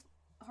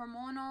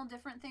hormonal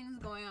different things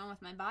going on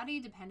with my body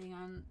depending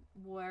on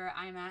where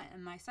I'm at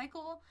in my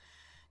cycle.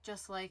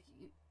 Just like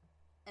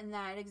in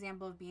that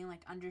example of being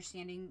like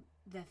understanding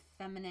the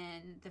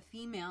feminine, the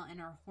female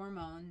in our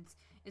hormones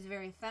is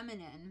very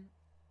feminine,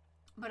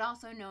 but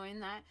also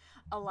knowing that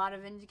a lot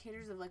of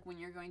indicators of like when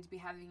you're going to be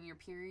having your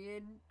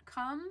period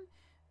come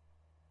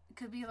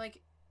could be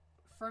like,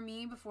 for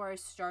me, before I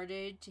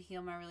started to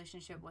heal my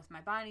relationship with my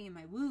body and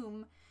my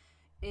womb,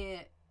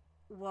 it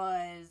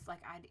was like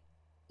I'd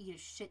eat a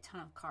shit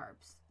ton of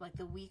carbs. Like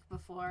the week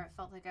before, it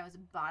felt like I was a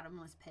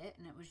bottomless pit,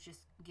 and it was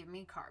just give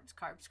me carbs.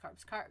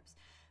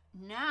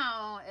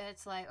 Now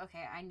it's like,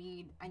 okay, I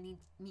need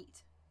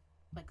meat.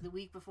 Like the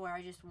week before,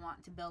 I just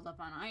want to build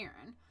up on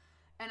iron,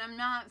 and I'm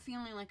not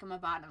feeling like I'm a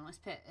bottomless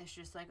pit. It's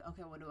just like,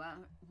 okay, what do I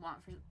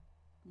want for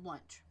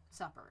lunch,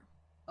 supper?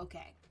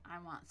 Okay, I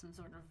want some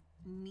sort of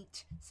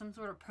meat, some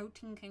sort of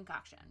protein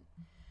concoction.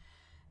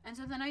 And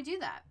so then I do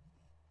that.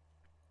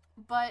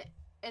 But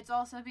it's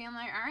also being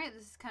like, all right,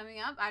 this is coming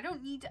up. I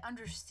don't need to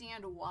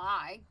understand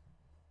why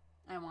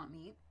I want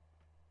meat.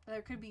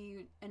 There could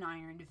be an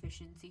iron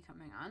deficiency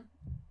coming on.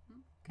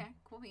 Okay,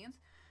 cool beans.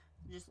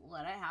 Just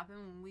let it happen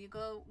when we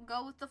go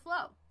with the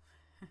flow.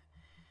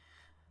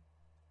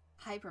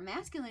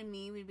 Hypermasculine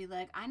me would be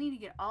like, I need to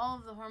get all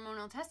of the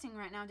hormonal testing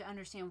right now to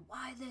understand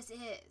why this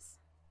is.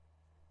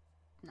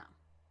 No,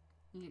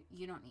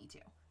 you don't need to.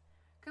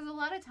 Because a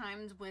lot of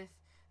times with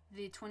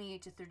the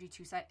 28 to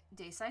 32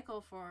 day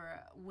cycle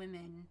for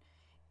women,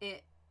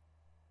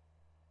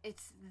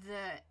 it's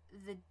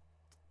the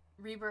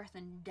rebirth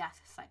and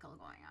death cycle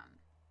going on.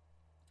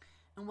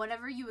 And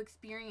whatever you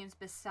experience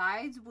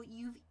besides what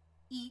you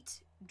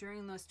eat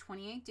during those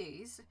 28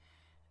 days,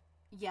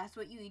 yes,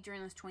 what you eat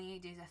during those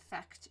 28 days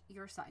affect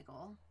your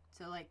cycle.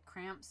 So like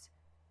cramps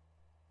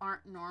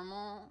aren't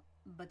normal,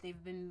 but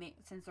they've been made,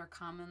 since they're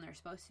common, they're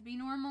supposed to be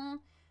normal,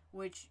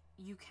 which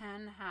you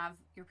can have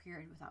your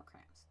period without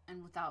cramps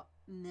and without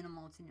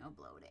minimal to no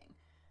bloating.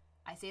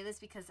 I say this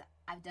because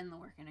I've done the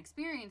work and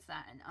experienced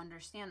that and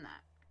understand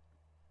that.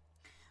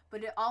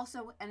 But it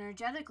also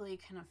energetically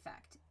can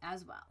affect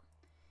as well,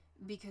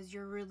 because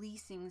you're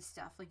releasing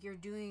stuff. Like you're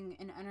doing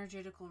an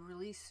energetical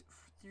release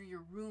through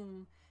your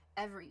room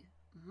every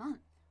month.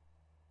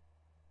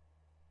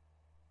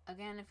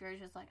 Again, if you're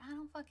just like, I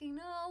don't fucking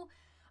know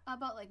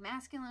about like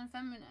masculine and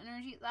feminine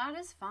energy, that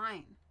is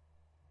fine.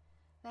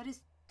 That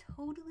is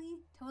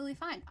totally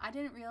fine. I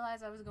didn't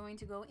realize I was going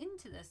to go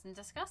into this and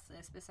discuss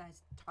this,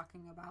 besides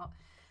talking about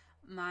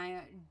my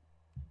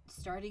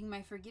starting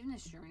my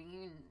forgiveness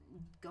journey and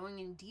going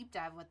in deep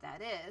dive what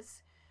that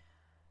is,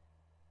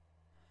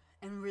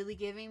 and really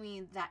giving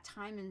me that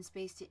time and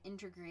space to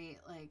integrate,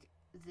 like,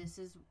 this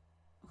is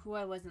who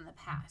I was in the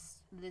past.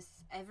 This,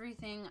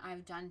 everything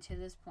I've done to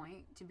this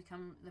point to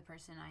become the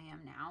person I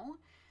am now,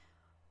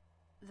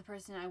 the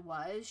person I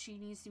was, she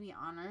needs to be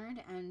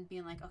honored and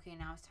being like, okay,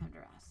 now it's time to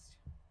rest.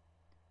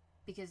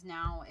 Because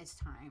now it's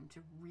time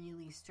to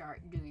really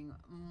start doing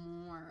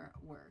more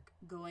work,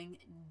 going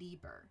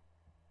deeper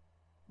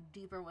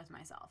with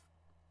myself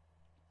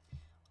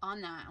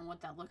on that, and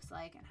what that looks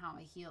like, and how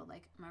I heal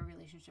like my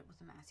relationship with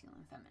the masculine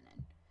and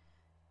feminine.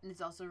 And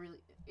it's also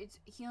it's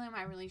healing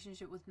my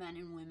relationship with men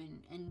and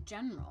women in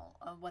general,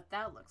 of what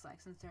that looks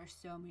like, since there are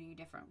so many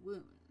different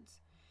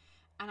wounds.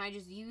 And I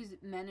just use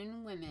men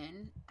and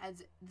women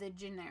as the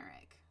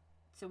generic.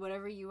 So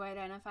whatever you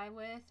identify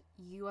with,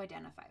 you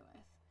identify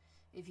with.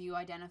 If you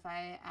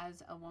identify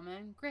as a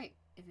woman, great.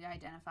 If you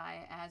identify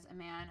as a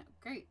man,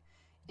 great.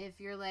 If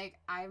you're like,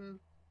 I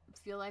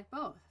feel like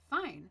both,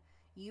 fine.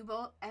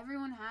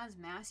 Everyone has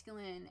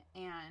masculine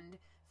and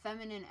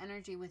feminine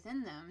energy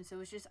within them, so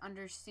it's just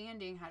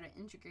understanding how to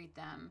integrate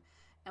them,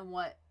 and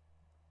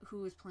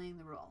who is playing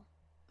the role,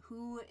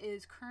 who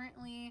is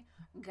currently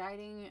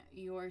guiding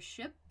your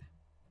ship,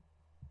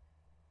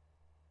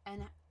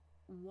 and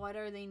what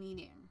are they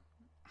needing,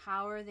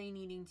 how are they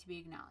needing to be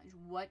acknowledged,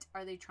 what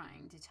are they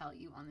trying to tell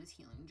you on this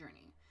healing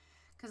journey.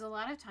 Because a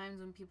lot of times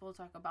when people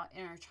talk about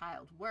inner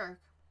child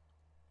work,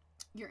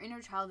 your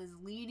inner child is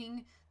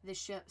leading the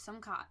ship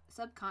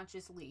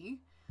subconsciously,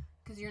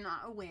 because you're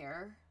not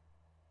aware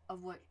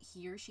of what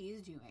he or she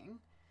is doing,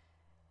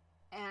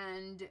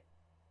 and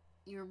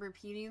you're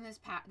repeating this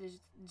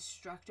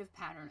destructive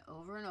pattern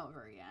over and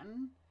over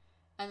again.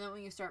 And then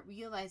when you start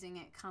realizing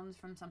it comes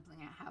from something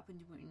that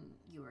happened when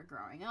you were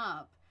growing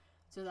up,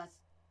 so that's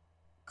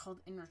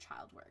called inner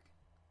child work.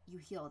 You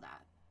heal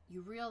that.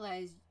 You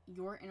realize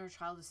your inner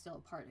child is still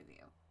a part of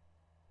you.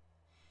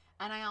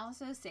 And I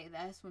also say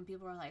this when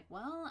people are like,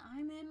 well,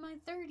 I'm in my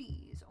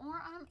 30s,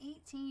 or I'm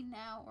 18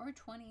 now, or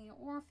 20,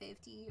 or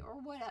 50, or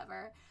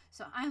whatever,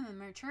 so I'm a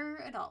mature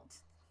adult.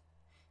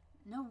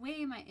 No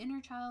way my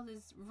inner child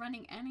is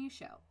running any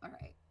show. All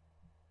right.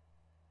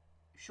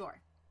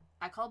 Sure.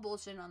 I call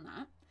bullshit on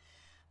that.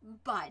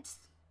 But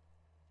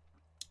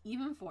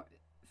even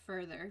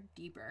further,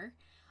 deeper,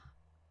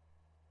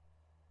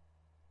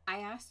 I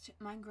asked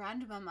my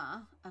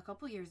grandmama a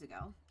couple years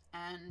ago,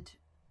 and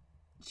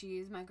she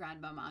is my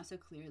grandmama, so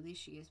clearly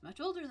she is much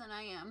older than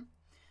I am.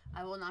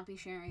 I will not be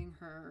sharing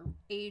her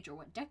age or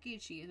what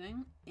decade she is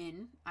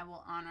in. I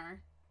will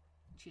honor.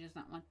 She does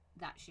not want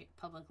that shit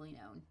publicly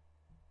known,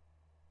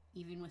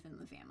 even within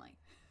the family.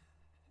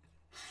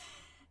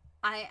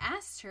 I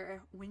asked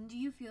her, when do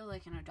you feel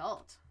like an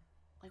adult?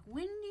 Like,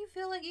 when do you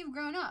feel like you've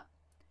grown up?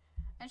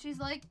 And she's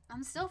like,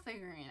 I'm still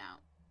figuring it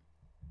out.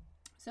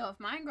 So if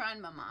my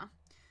grandmama,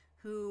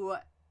 who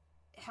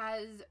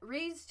has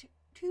raised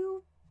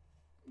two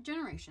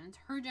generations,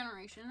 her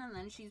generation, and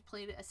then she's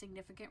played a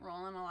significant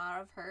role in a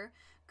lot of her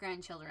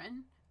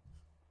grandchildren,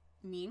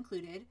 me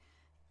included,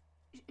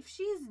 if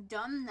she's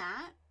done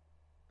that,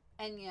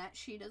 and yet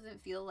she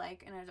doesn't feel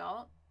like an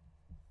adult,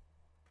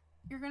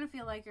 you're going to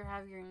feel like you're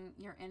having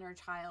your inner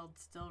child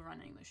still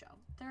running the show.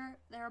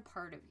 They're a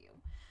part of you.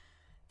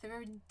 There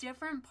are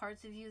different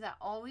parts of you that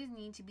always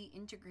need to be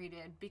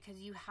integrated because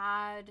you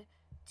had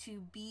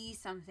to be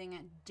something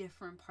at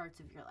different parts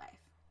of your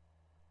life.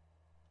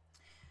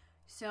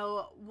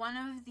 So one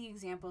of the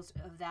examples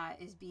of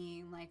that is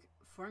being like,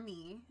 for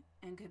me,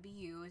 and could be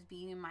you, is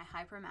being in my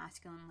hyper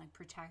masculine, like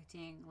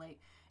protecting, like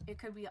it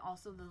could be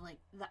also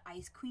the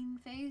ice queen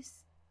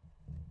phase,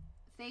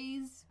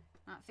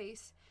 not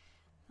face.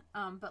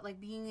 But like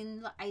being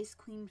in the ice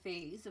queen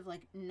phase of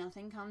like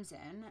nothing comes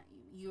in,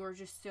 you're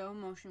just so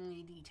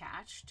emotionally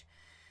detached.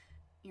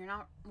 You're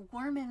not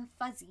warm and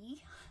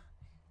fuzzy.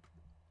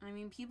 I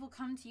mean, people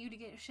come to you to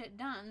get shit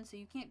done, so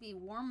you can't be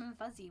warm and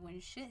fuzzy when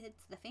shit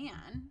hits the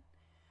fan.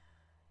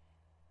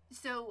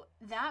 So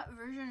that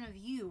version of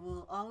you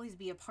will always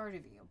be a part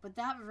of you. But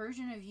that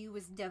version of you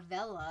was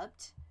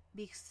developed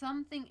because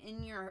something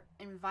in your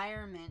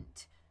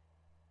environment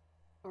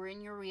or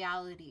in your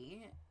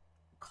reality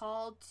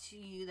called to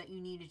you that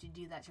you needed to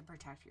do that to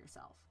protect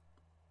yourself.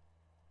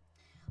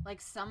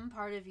 Like some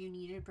part of you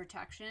needed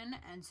protection,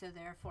 and so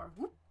therefore,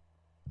 whoop,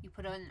 you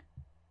put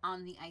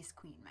on the Ice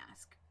Queen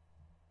mask.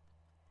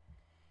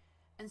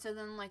 And so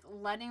then like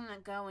letting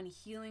that go and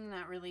healing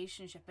that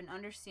relationship and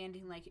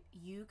understanding like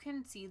you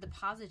can see the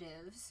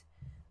positives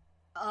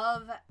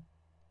of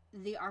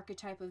the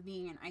archetype of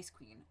being an Ice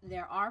Queen.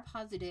 There are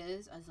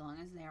positives as long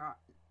as there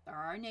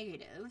are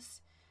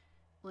negatives.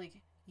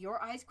 Like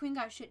your Ice Queen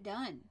got shit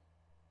done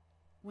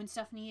when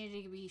stuff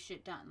needed to be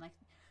shit done. Like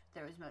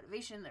there was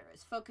motivation, there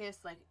was focus,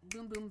 like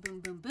boom, boom,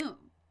 boom, boom, boom.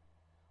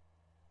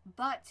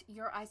 But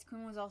your Ice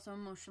Queen was also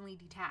emotionally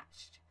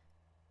detached.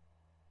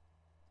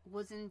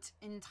 Wasn't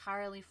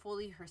entirely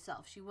fully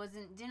herself. She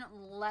didn't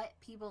let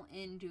people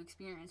in to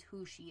experience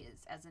who she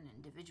is as an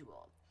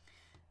individual.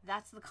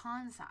 That's the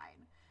con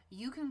side.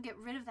 You can get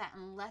rid of that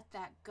and let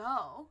that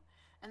go.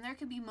 And there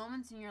could be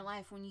moments in your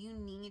life when you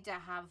need to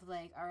have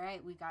like, all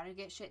right, we got to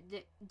get shit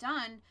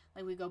done.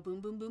 Like we go boom,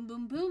 boom, boom,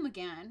 boom, boom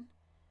again.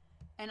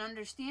 And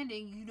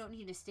understanding you don't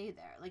need to stay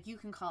there. Like you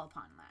can call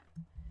upon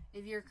that.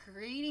 If you're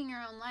creating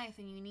your own life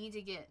and you need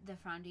to get the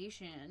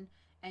foundation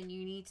and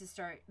you need to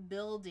start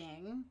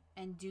building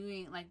and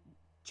doing, like,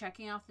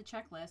 checking off the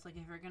checklist, like,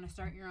 if you're going to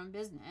start your own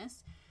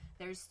business,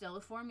 there's still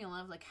a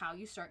formula of, like, how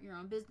you start your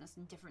own business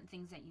and different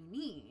things that you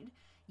need.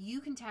 You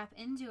can tap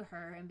into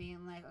her and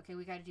being like, okay,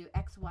 we got to do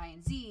X, Y,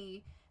 and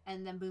Z,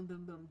 and then boom,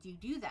 boom, boom, you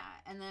do that.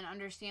 And then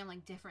understand,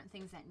 like, different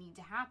things that need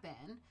to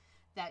happen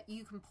that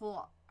you can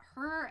pull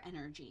her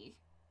energy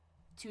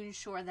to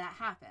ensure that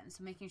happens.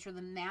 So making sure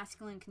the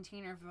masculine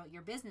container of what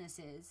your business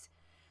is,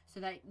 so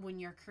that when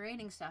you're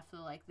creating stuff,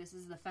 so like this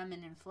is the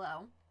feminine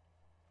flow,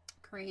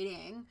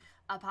 creating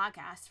a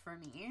podcast for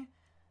me,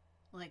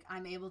 like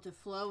I'm able to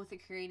flow with the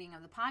creating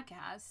of the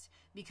podcast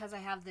because I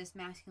have this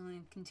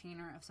masculine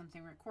container of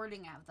something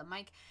recording, I have the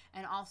mic,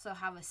 and also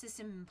have a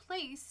system in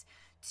place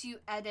to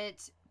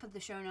edit, put the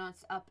show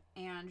notes up,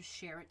 and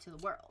share it to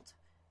the world.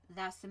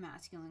 That's the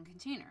masculine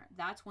container.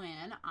 That's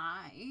when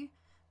I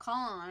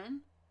call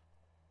on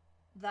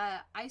the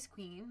Ice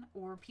Queen,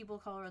 or people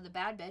call her the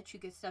bad bitch who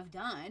gets stuff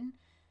done,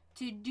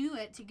 to do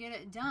it, to get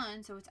it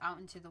done so it's out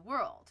into the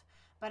world.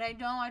 But I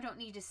don't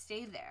need to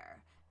stay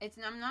there.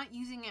 I'm not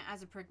using it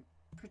as a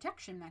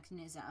protection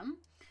mechanism.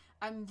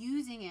 I'm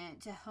using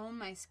it to hone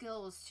my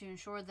skills to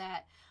ensure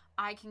that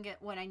I can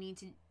get what I need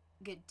to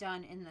get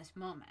done in this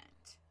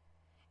moment.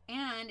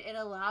 And it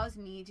allows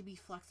me to be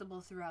flexible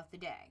throughout the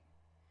day.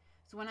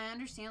 So when I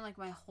understand like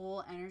my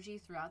whole energy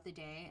throughout the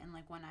day and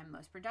like when I'm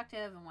most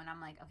productive and when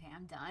I'm like, okay,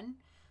 I'm done,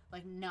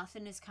 like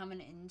nothing is coming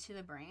into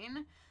the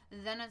brain,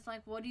 then it's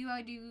like, what do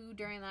I do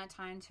during that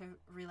time to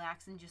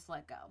relax and just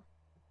let go?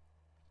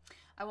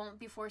 I won't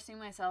be forcing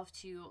myself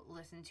to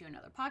listen to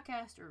another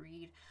podcast or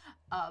read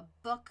a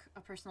book,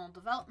 a personal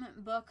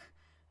development book.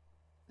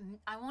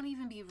 I won't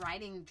even be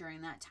writing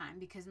during that time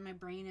because my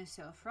brain is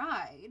so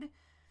fried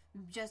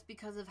just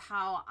because of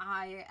how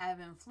I ebb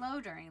and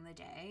flow during the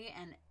day,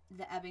 and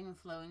the ebbing and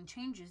flowing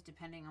changes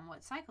depending on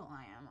what cycle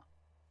I am,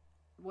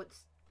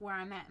 where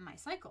I'm at in my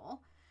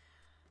cycle,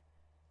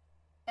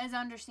 is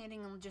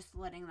understanding and just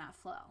letting that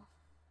flow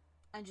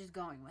and just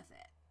going with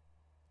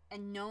it.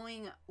 And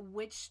knowing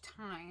which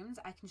times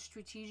I can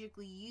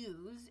strategically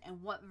use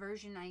and what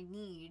version I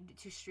need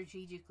to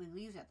strategically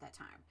use at that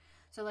time.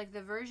 So like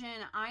the version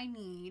I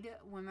need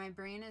when my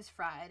brain is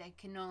fried, I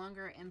can no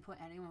longer input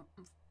any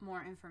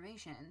more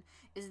information,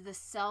 is the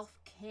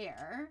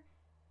self-care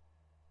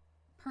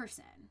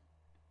person,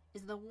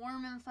 is the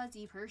warm and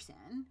fuzzy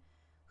person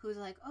who's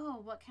like,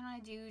 oh, what can I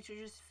do to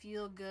just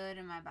feel good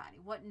in my body?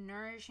 What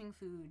nourishing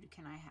food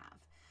can I have?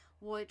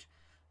 What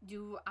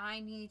do I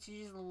need to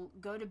just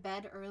go to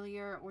bed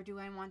earlier, or do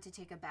I want to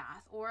take a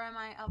bath? Or am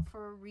I up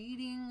for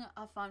reading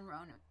a fun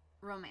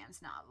romance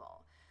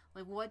novel?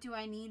 Like, what do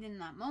I need in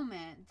that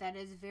moment that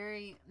is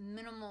very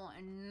minimal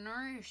and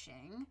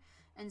nourishing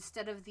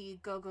instead of the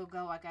go, go,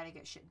 go, I gotta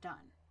get shit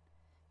done?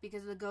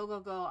 Because the go,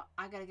 go, go,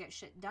 I gotta get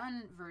shit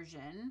done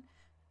version,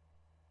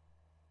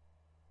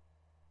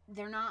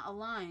 they're not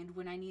aligned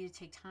when I need to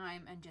take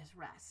time and just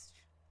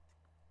rest.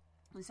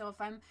 And so if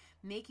I'm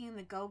making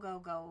the go, go,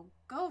 go,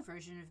 go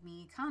version of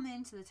me come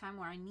into the time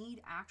where I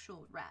need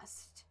actual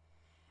rest,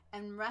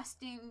 and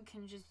resting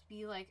can just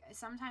be like,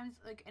 sometimes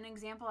like an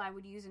example I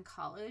would use in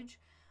college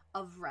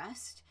of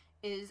rest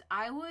is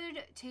I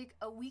would take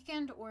a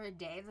weekend or a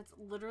day that's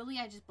literally,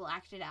 I just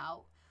blacked it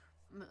out.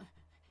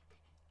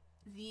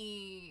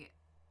 The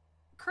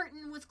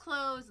curtain was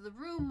closed, the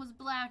room was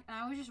black, and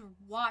I would just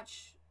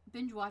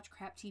binge watch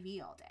crap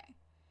TV all day.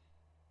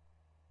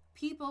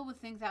 People would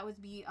think that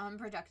would be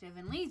unproductive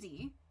and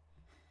lazy,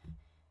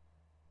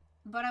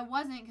 but I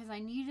wasn't, because I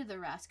needed the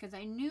rest, because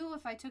I knew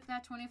if I took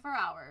that 24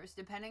 hours,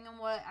 depending on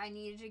what I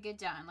needed to get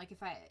done, like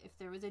if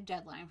there was a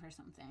deadline for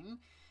something,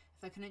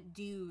 if I couldn't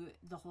do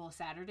the whole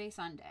Saturday,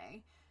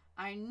 Sunday,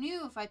 I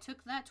knew if I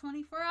took that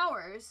 24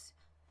 hours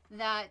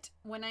that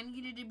when I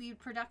needed to be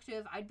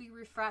productive, I'd be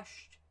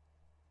refreshed.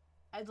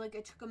 I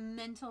took a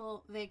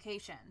mental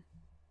vacation.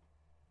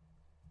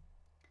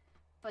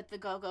 But the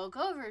go, go,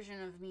 go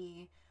version of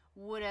me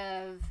would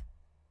have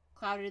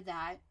clouded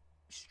that,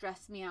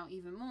 stressed me out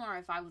even more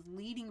if I was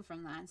leading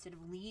from that instead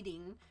of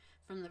leading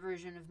from the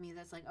version of me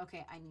that's like,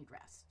 okay, I need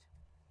rest.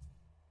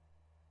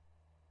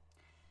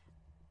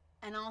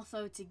 And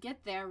also to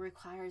get there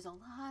requires a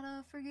lot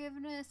of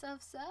forgiveness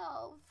of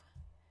self.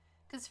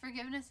 Because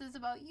forgiveness is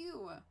about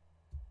you.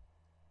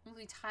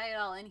 We tie it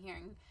all in here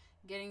and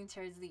getting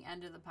towards the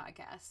end of the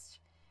podcast.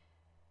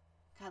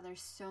 God,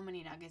 there's so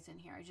many nuggets in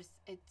here.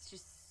 It's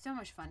just so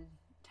much fun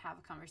to have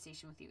a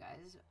conversation with you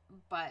guys.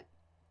 But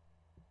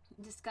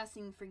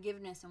discussing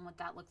forgiveness and what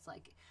that looks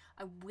like,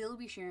 I will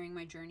be sharing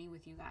my journey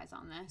with you guys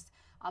on this.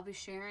 I'll be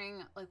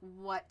sharing like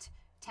what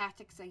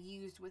tactics I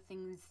used, what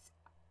things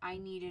I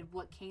needed,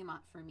 what came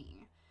up for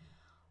me.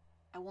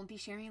 I won't be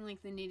sharing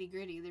like the nitty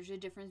gritty. There's a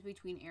difference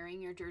between airing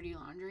your dirty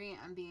laundry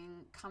and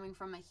coming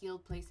from a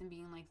healed place and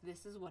being like,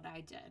 this is what I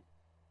did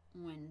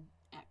when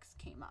X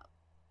came up.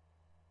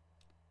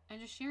 And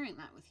just sharing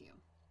that with you.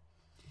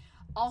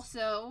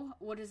 Also,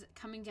 what is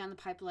coming down the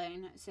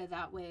pipeline, so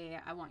that way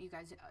I want you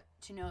guys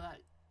to know that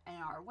and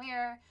are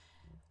aware.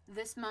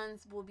 This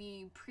month we'll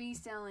be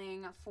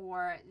pre-selling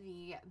for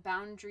the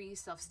Boundary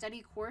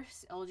Self-Study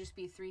course. It'll just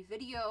be 3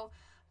 video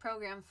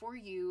program for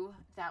you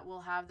that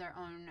will have their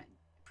own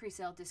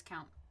pre-sale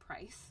discount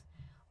price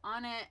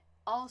on it.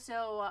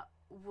 Also,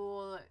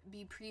 we'll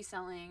be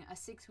pre-selling a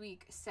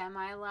 6-week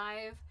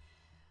semi-live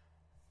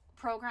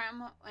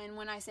program. And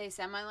when I say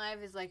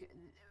semi-live, is like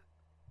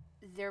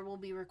there will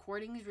be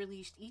recordings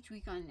released each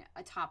week on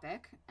a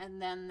topic,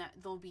 and then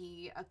there'll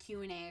be a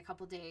Q&A a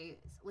couple days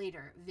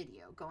later,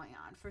 video going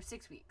on for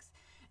 6 weeks.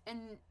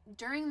 And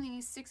during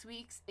these 6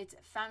 weeks, it's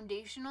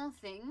foundational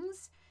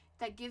things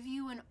that give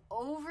you an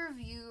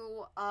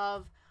overview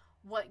of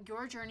what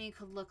your journey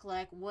could look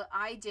like, what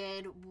I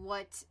did,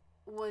 what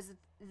was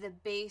the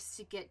base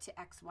to get to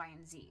X, Y,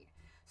 and Z.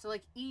 So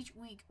like each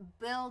week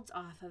builds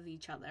off of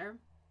each other,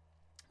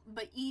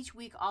 but each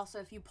week also,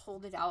 if you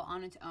pulled it out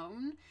on its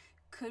own,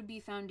 could be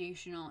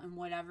foundational in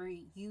whatever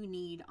you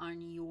need on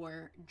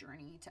your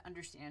journey to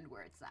understand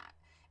where it's at.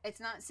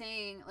 It's not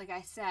saying, like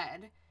I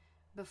said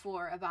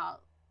before,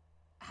 about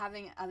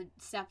having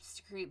steps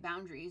to create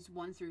boundaries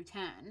 1 through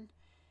 10,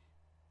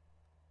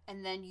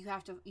 and then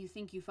you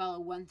think you follow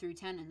 1 through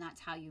 10 and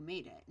that's how you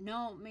made it.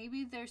 No,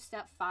 maybe there's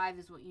step 5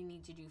 is what you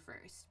need to do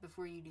first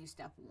before you do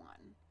step 1.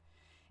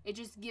 It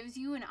just gives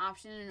you an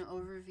option and an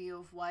overview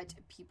of what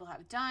people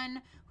have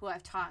done, who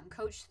I've taught and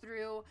coached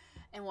through,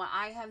 and what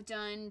I have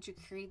done to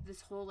create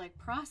this whole like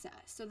process.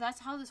 So that's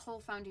how this whole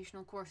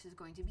foundational course is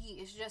going to be.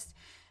 It's just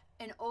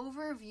an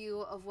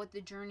overview of what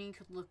the journey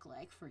could look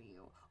like for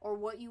you or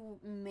what you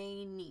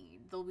may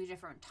need. There'll be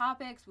different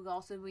topics. We'll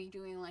also be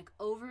doing like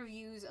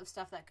overviews of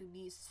stuff that could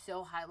be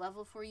so high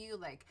level for you,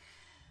 like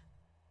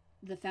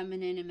the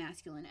feminine and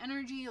masculine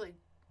energy, like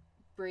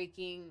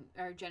breaking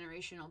our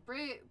generational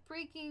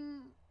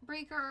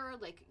breaker,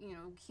 like, you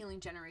know,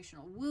 healing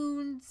generational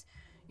wounds,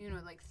 you know,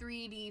 like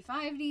 3D,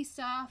 5D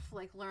stuff,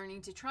 like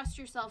learning to trust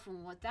yourself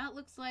and what that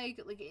looks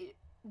like. Like, it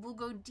will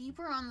go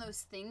deeper on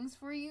those things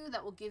for you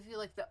that will give you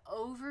like the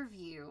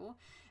overview.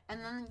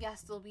 And then,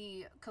 yes, there'll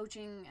be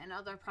coaching and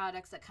other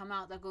products that come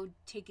out that go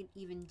take it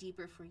even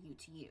deeper for you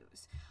to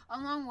use,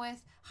 along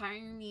with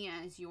hiring me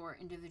as your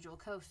individual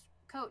coach,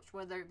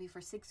 whether it be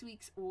for 6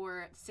 weeks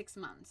or 6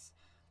 months.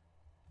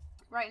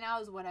 Right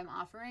now is what I'm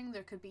offering.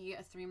 There could be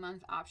a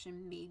 3-month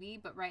option maybe,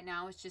 but right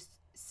now it's just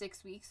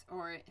 6 weeks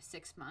or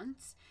 6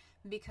 months,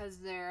 because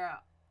the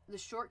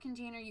short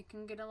container, you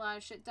can get a lot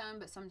of shit done,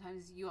 but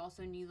sometimes you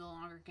also need the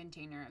longer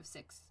container of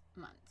 6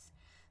 months.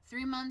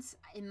 3 months,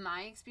 in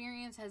my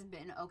experience, has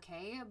been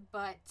okay,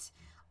 but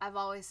I've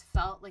always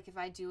felt like if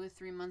I do a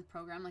 3-month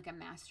program, like a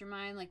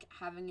mastermind, like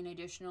having an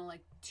additional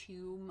like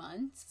 2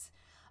 months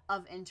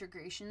of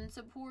integration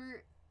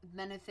support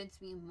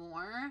benefits me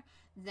more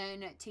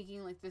than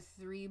taking like the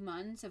 3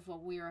 months of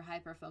what we are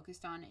hyper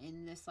focused on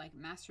in this like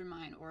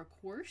mastermind or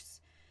course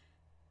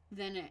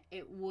than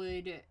it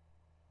would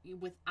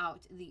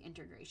without the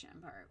integration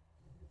part.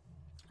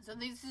 So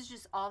this is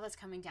just all that's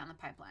coming down the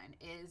pipeline,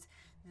 is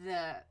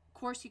the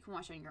course you can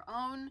watch on your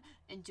own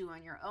and do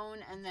on your own,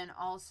 and then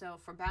also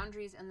for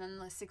boundaries, and then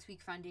the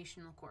 6-week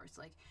foundational course.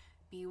 Like,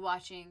 be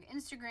watching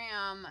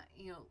Instagram,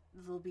 you know,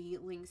 there'll be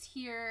links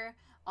here.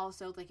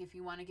 Also, like, if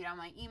you want to get on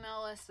my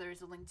email list,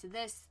 there's a link to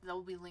this.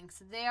 There'll be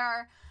links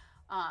there.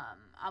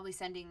 I'll be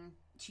sending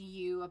to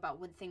you about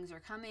when things are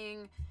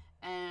coming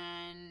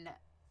and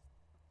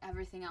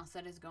everything else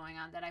that is going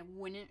on that I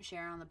wouldn't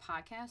share on the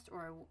podcast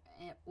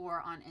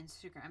or on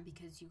Instagram,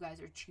 because you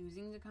guys are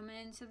choosing to come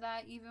into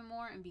that even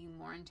more and being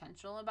more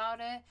intentional about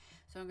it.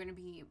 So I'm going to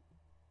be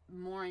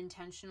more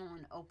intentional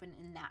and open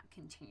in that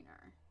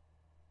container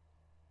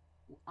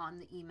on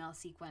the email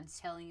sequence,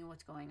 telling you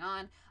what's going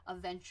on.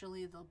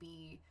 Eventually there'll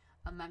be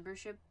a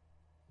membership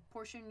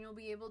portion you'll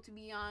be able to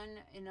be on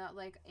in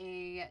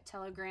a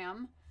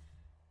Telegram,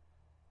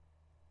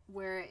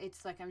 where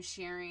it's like I'm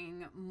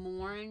sharing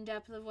more in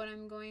depth of what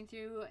I'm going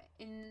through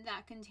in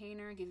that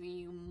container, giving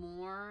you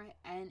more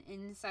and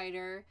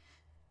insider,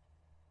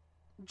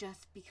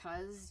 just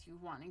because you're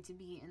wanting to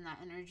be in that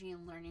energy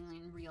and learning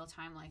in real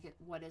time, like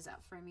what is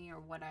up for me or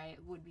what I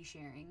would be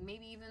sharing.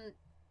 Maybe even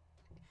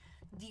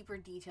deeper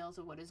details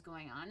of what is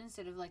going on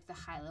instead of like the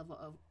high level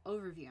of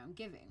overview I'm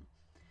giving.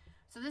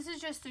 So this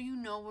is just so you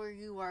know where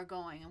you are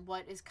going and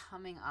what is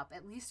coming up,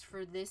 at least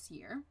for this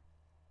year.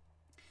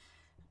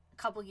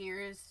 A couple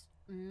years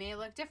may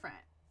look different.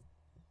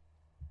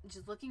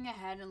 Just looking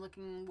ahead and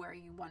looking where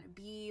you want to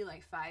be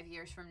like 5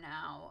 years from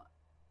now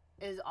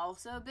is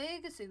also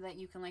big, so that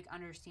you can like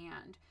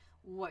understand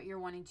what you're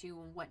wanting to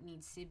and what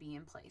needs to be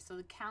in place. So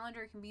the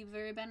calendar can be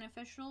very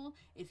beneficial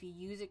if you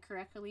use it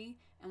correctly.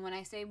 And when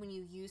I say when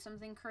you use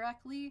something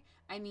correctly,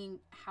 I mean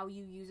how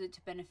you use it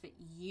to benefit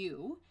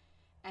you,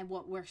 and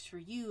what works for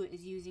you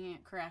is using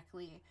it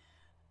correctly,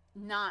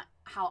 not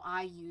how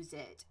I use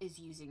it is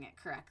using it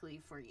correctly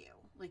for you.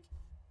 Like,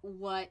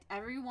 what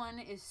everyone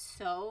is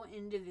so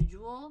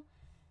individual.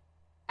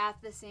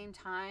 At the same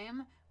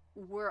time,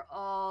 we're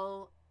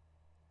all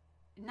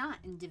not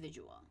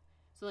individual.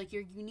 So like,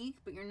 you're unique,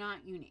 but you're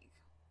not unique.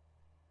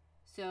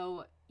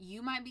 So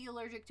you might be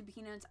allergic to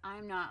peanuts.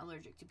 I'm not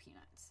allergic to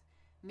peanuts.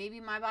 Maybe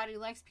my body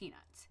likes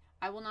peanuts.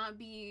 I will not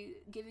be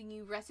giving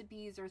you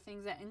recipes or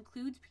things that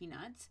includes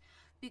peanuts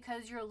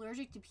because you're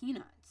allergic to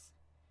peanuts.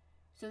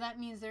 So that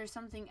means there's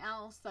something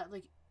else that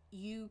like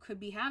you could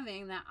be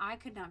having that I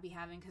could not be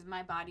having because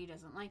my body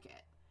doesn't like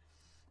it.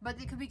 But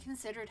they could be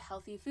considered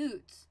healthy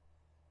foods.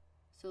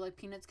 So like,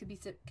 peanuts could be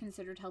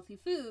considered healthy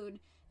food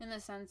in the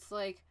sense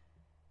like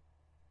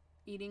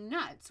eating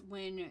nuts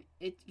when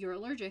you're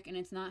allergic and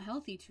it's not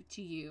healthy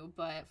to you,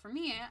 but for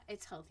me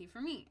it's healthy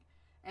for me,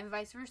 and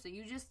vice versa.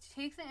 You just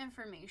take the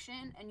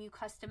information and you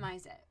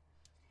customize it.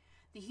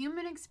 The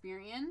human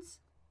experience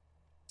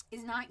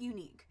is not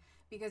unique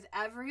because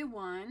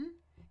everyone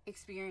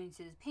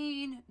experiences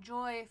pain,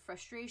 joy,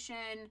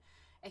 frustration,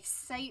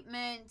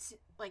 excitement,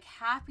 like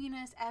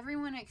happiness.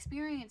 Everyone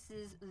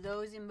experiences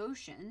those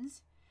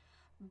emotions,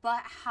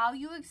 but how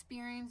you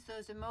experience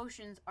those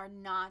emotions are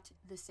not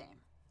the same.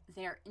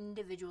 They're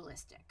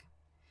individualistic.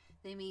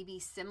 They may be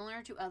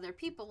similar to other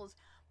people's,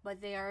 but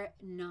they are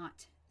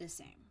not the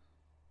same.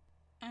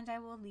 And I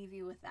will leave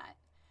you with that.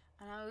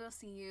 And I will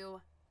see you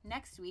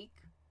next week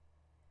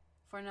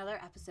for another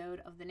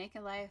episode of The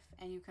Naked Life,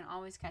 and you can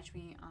always catch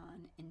me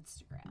on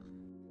Instagram.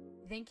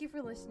 Thank you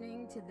for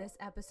listening to this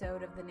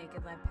episode of the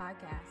Naked Life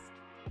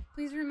podcast.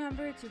 Please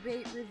remember to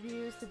rate,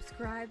 review,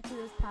 subscribe to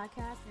this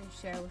podcast, and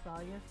share with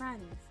all your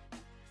friends.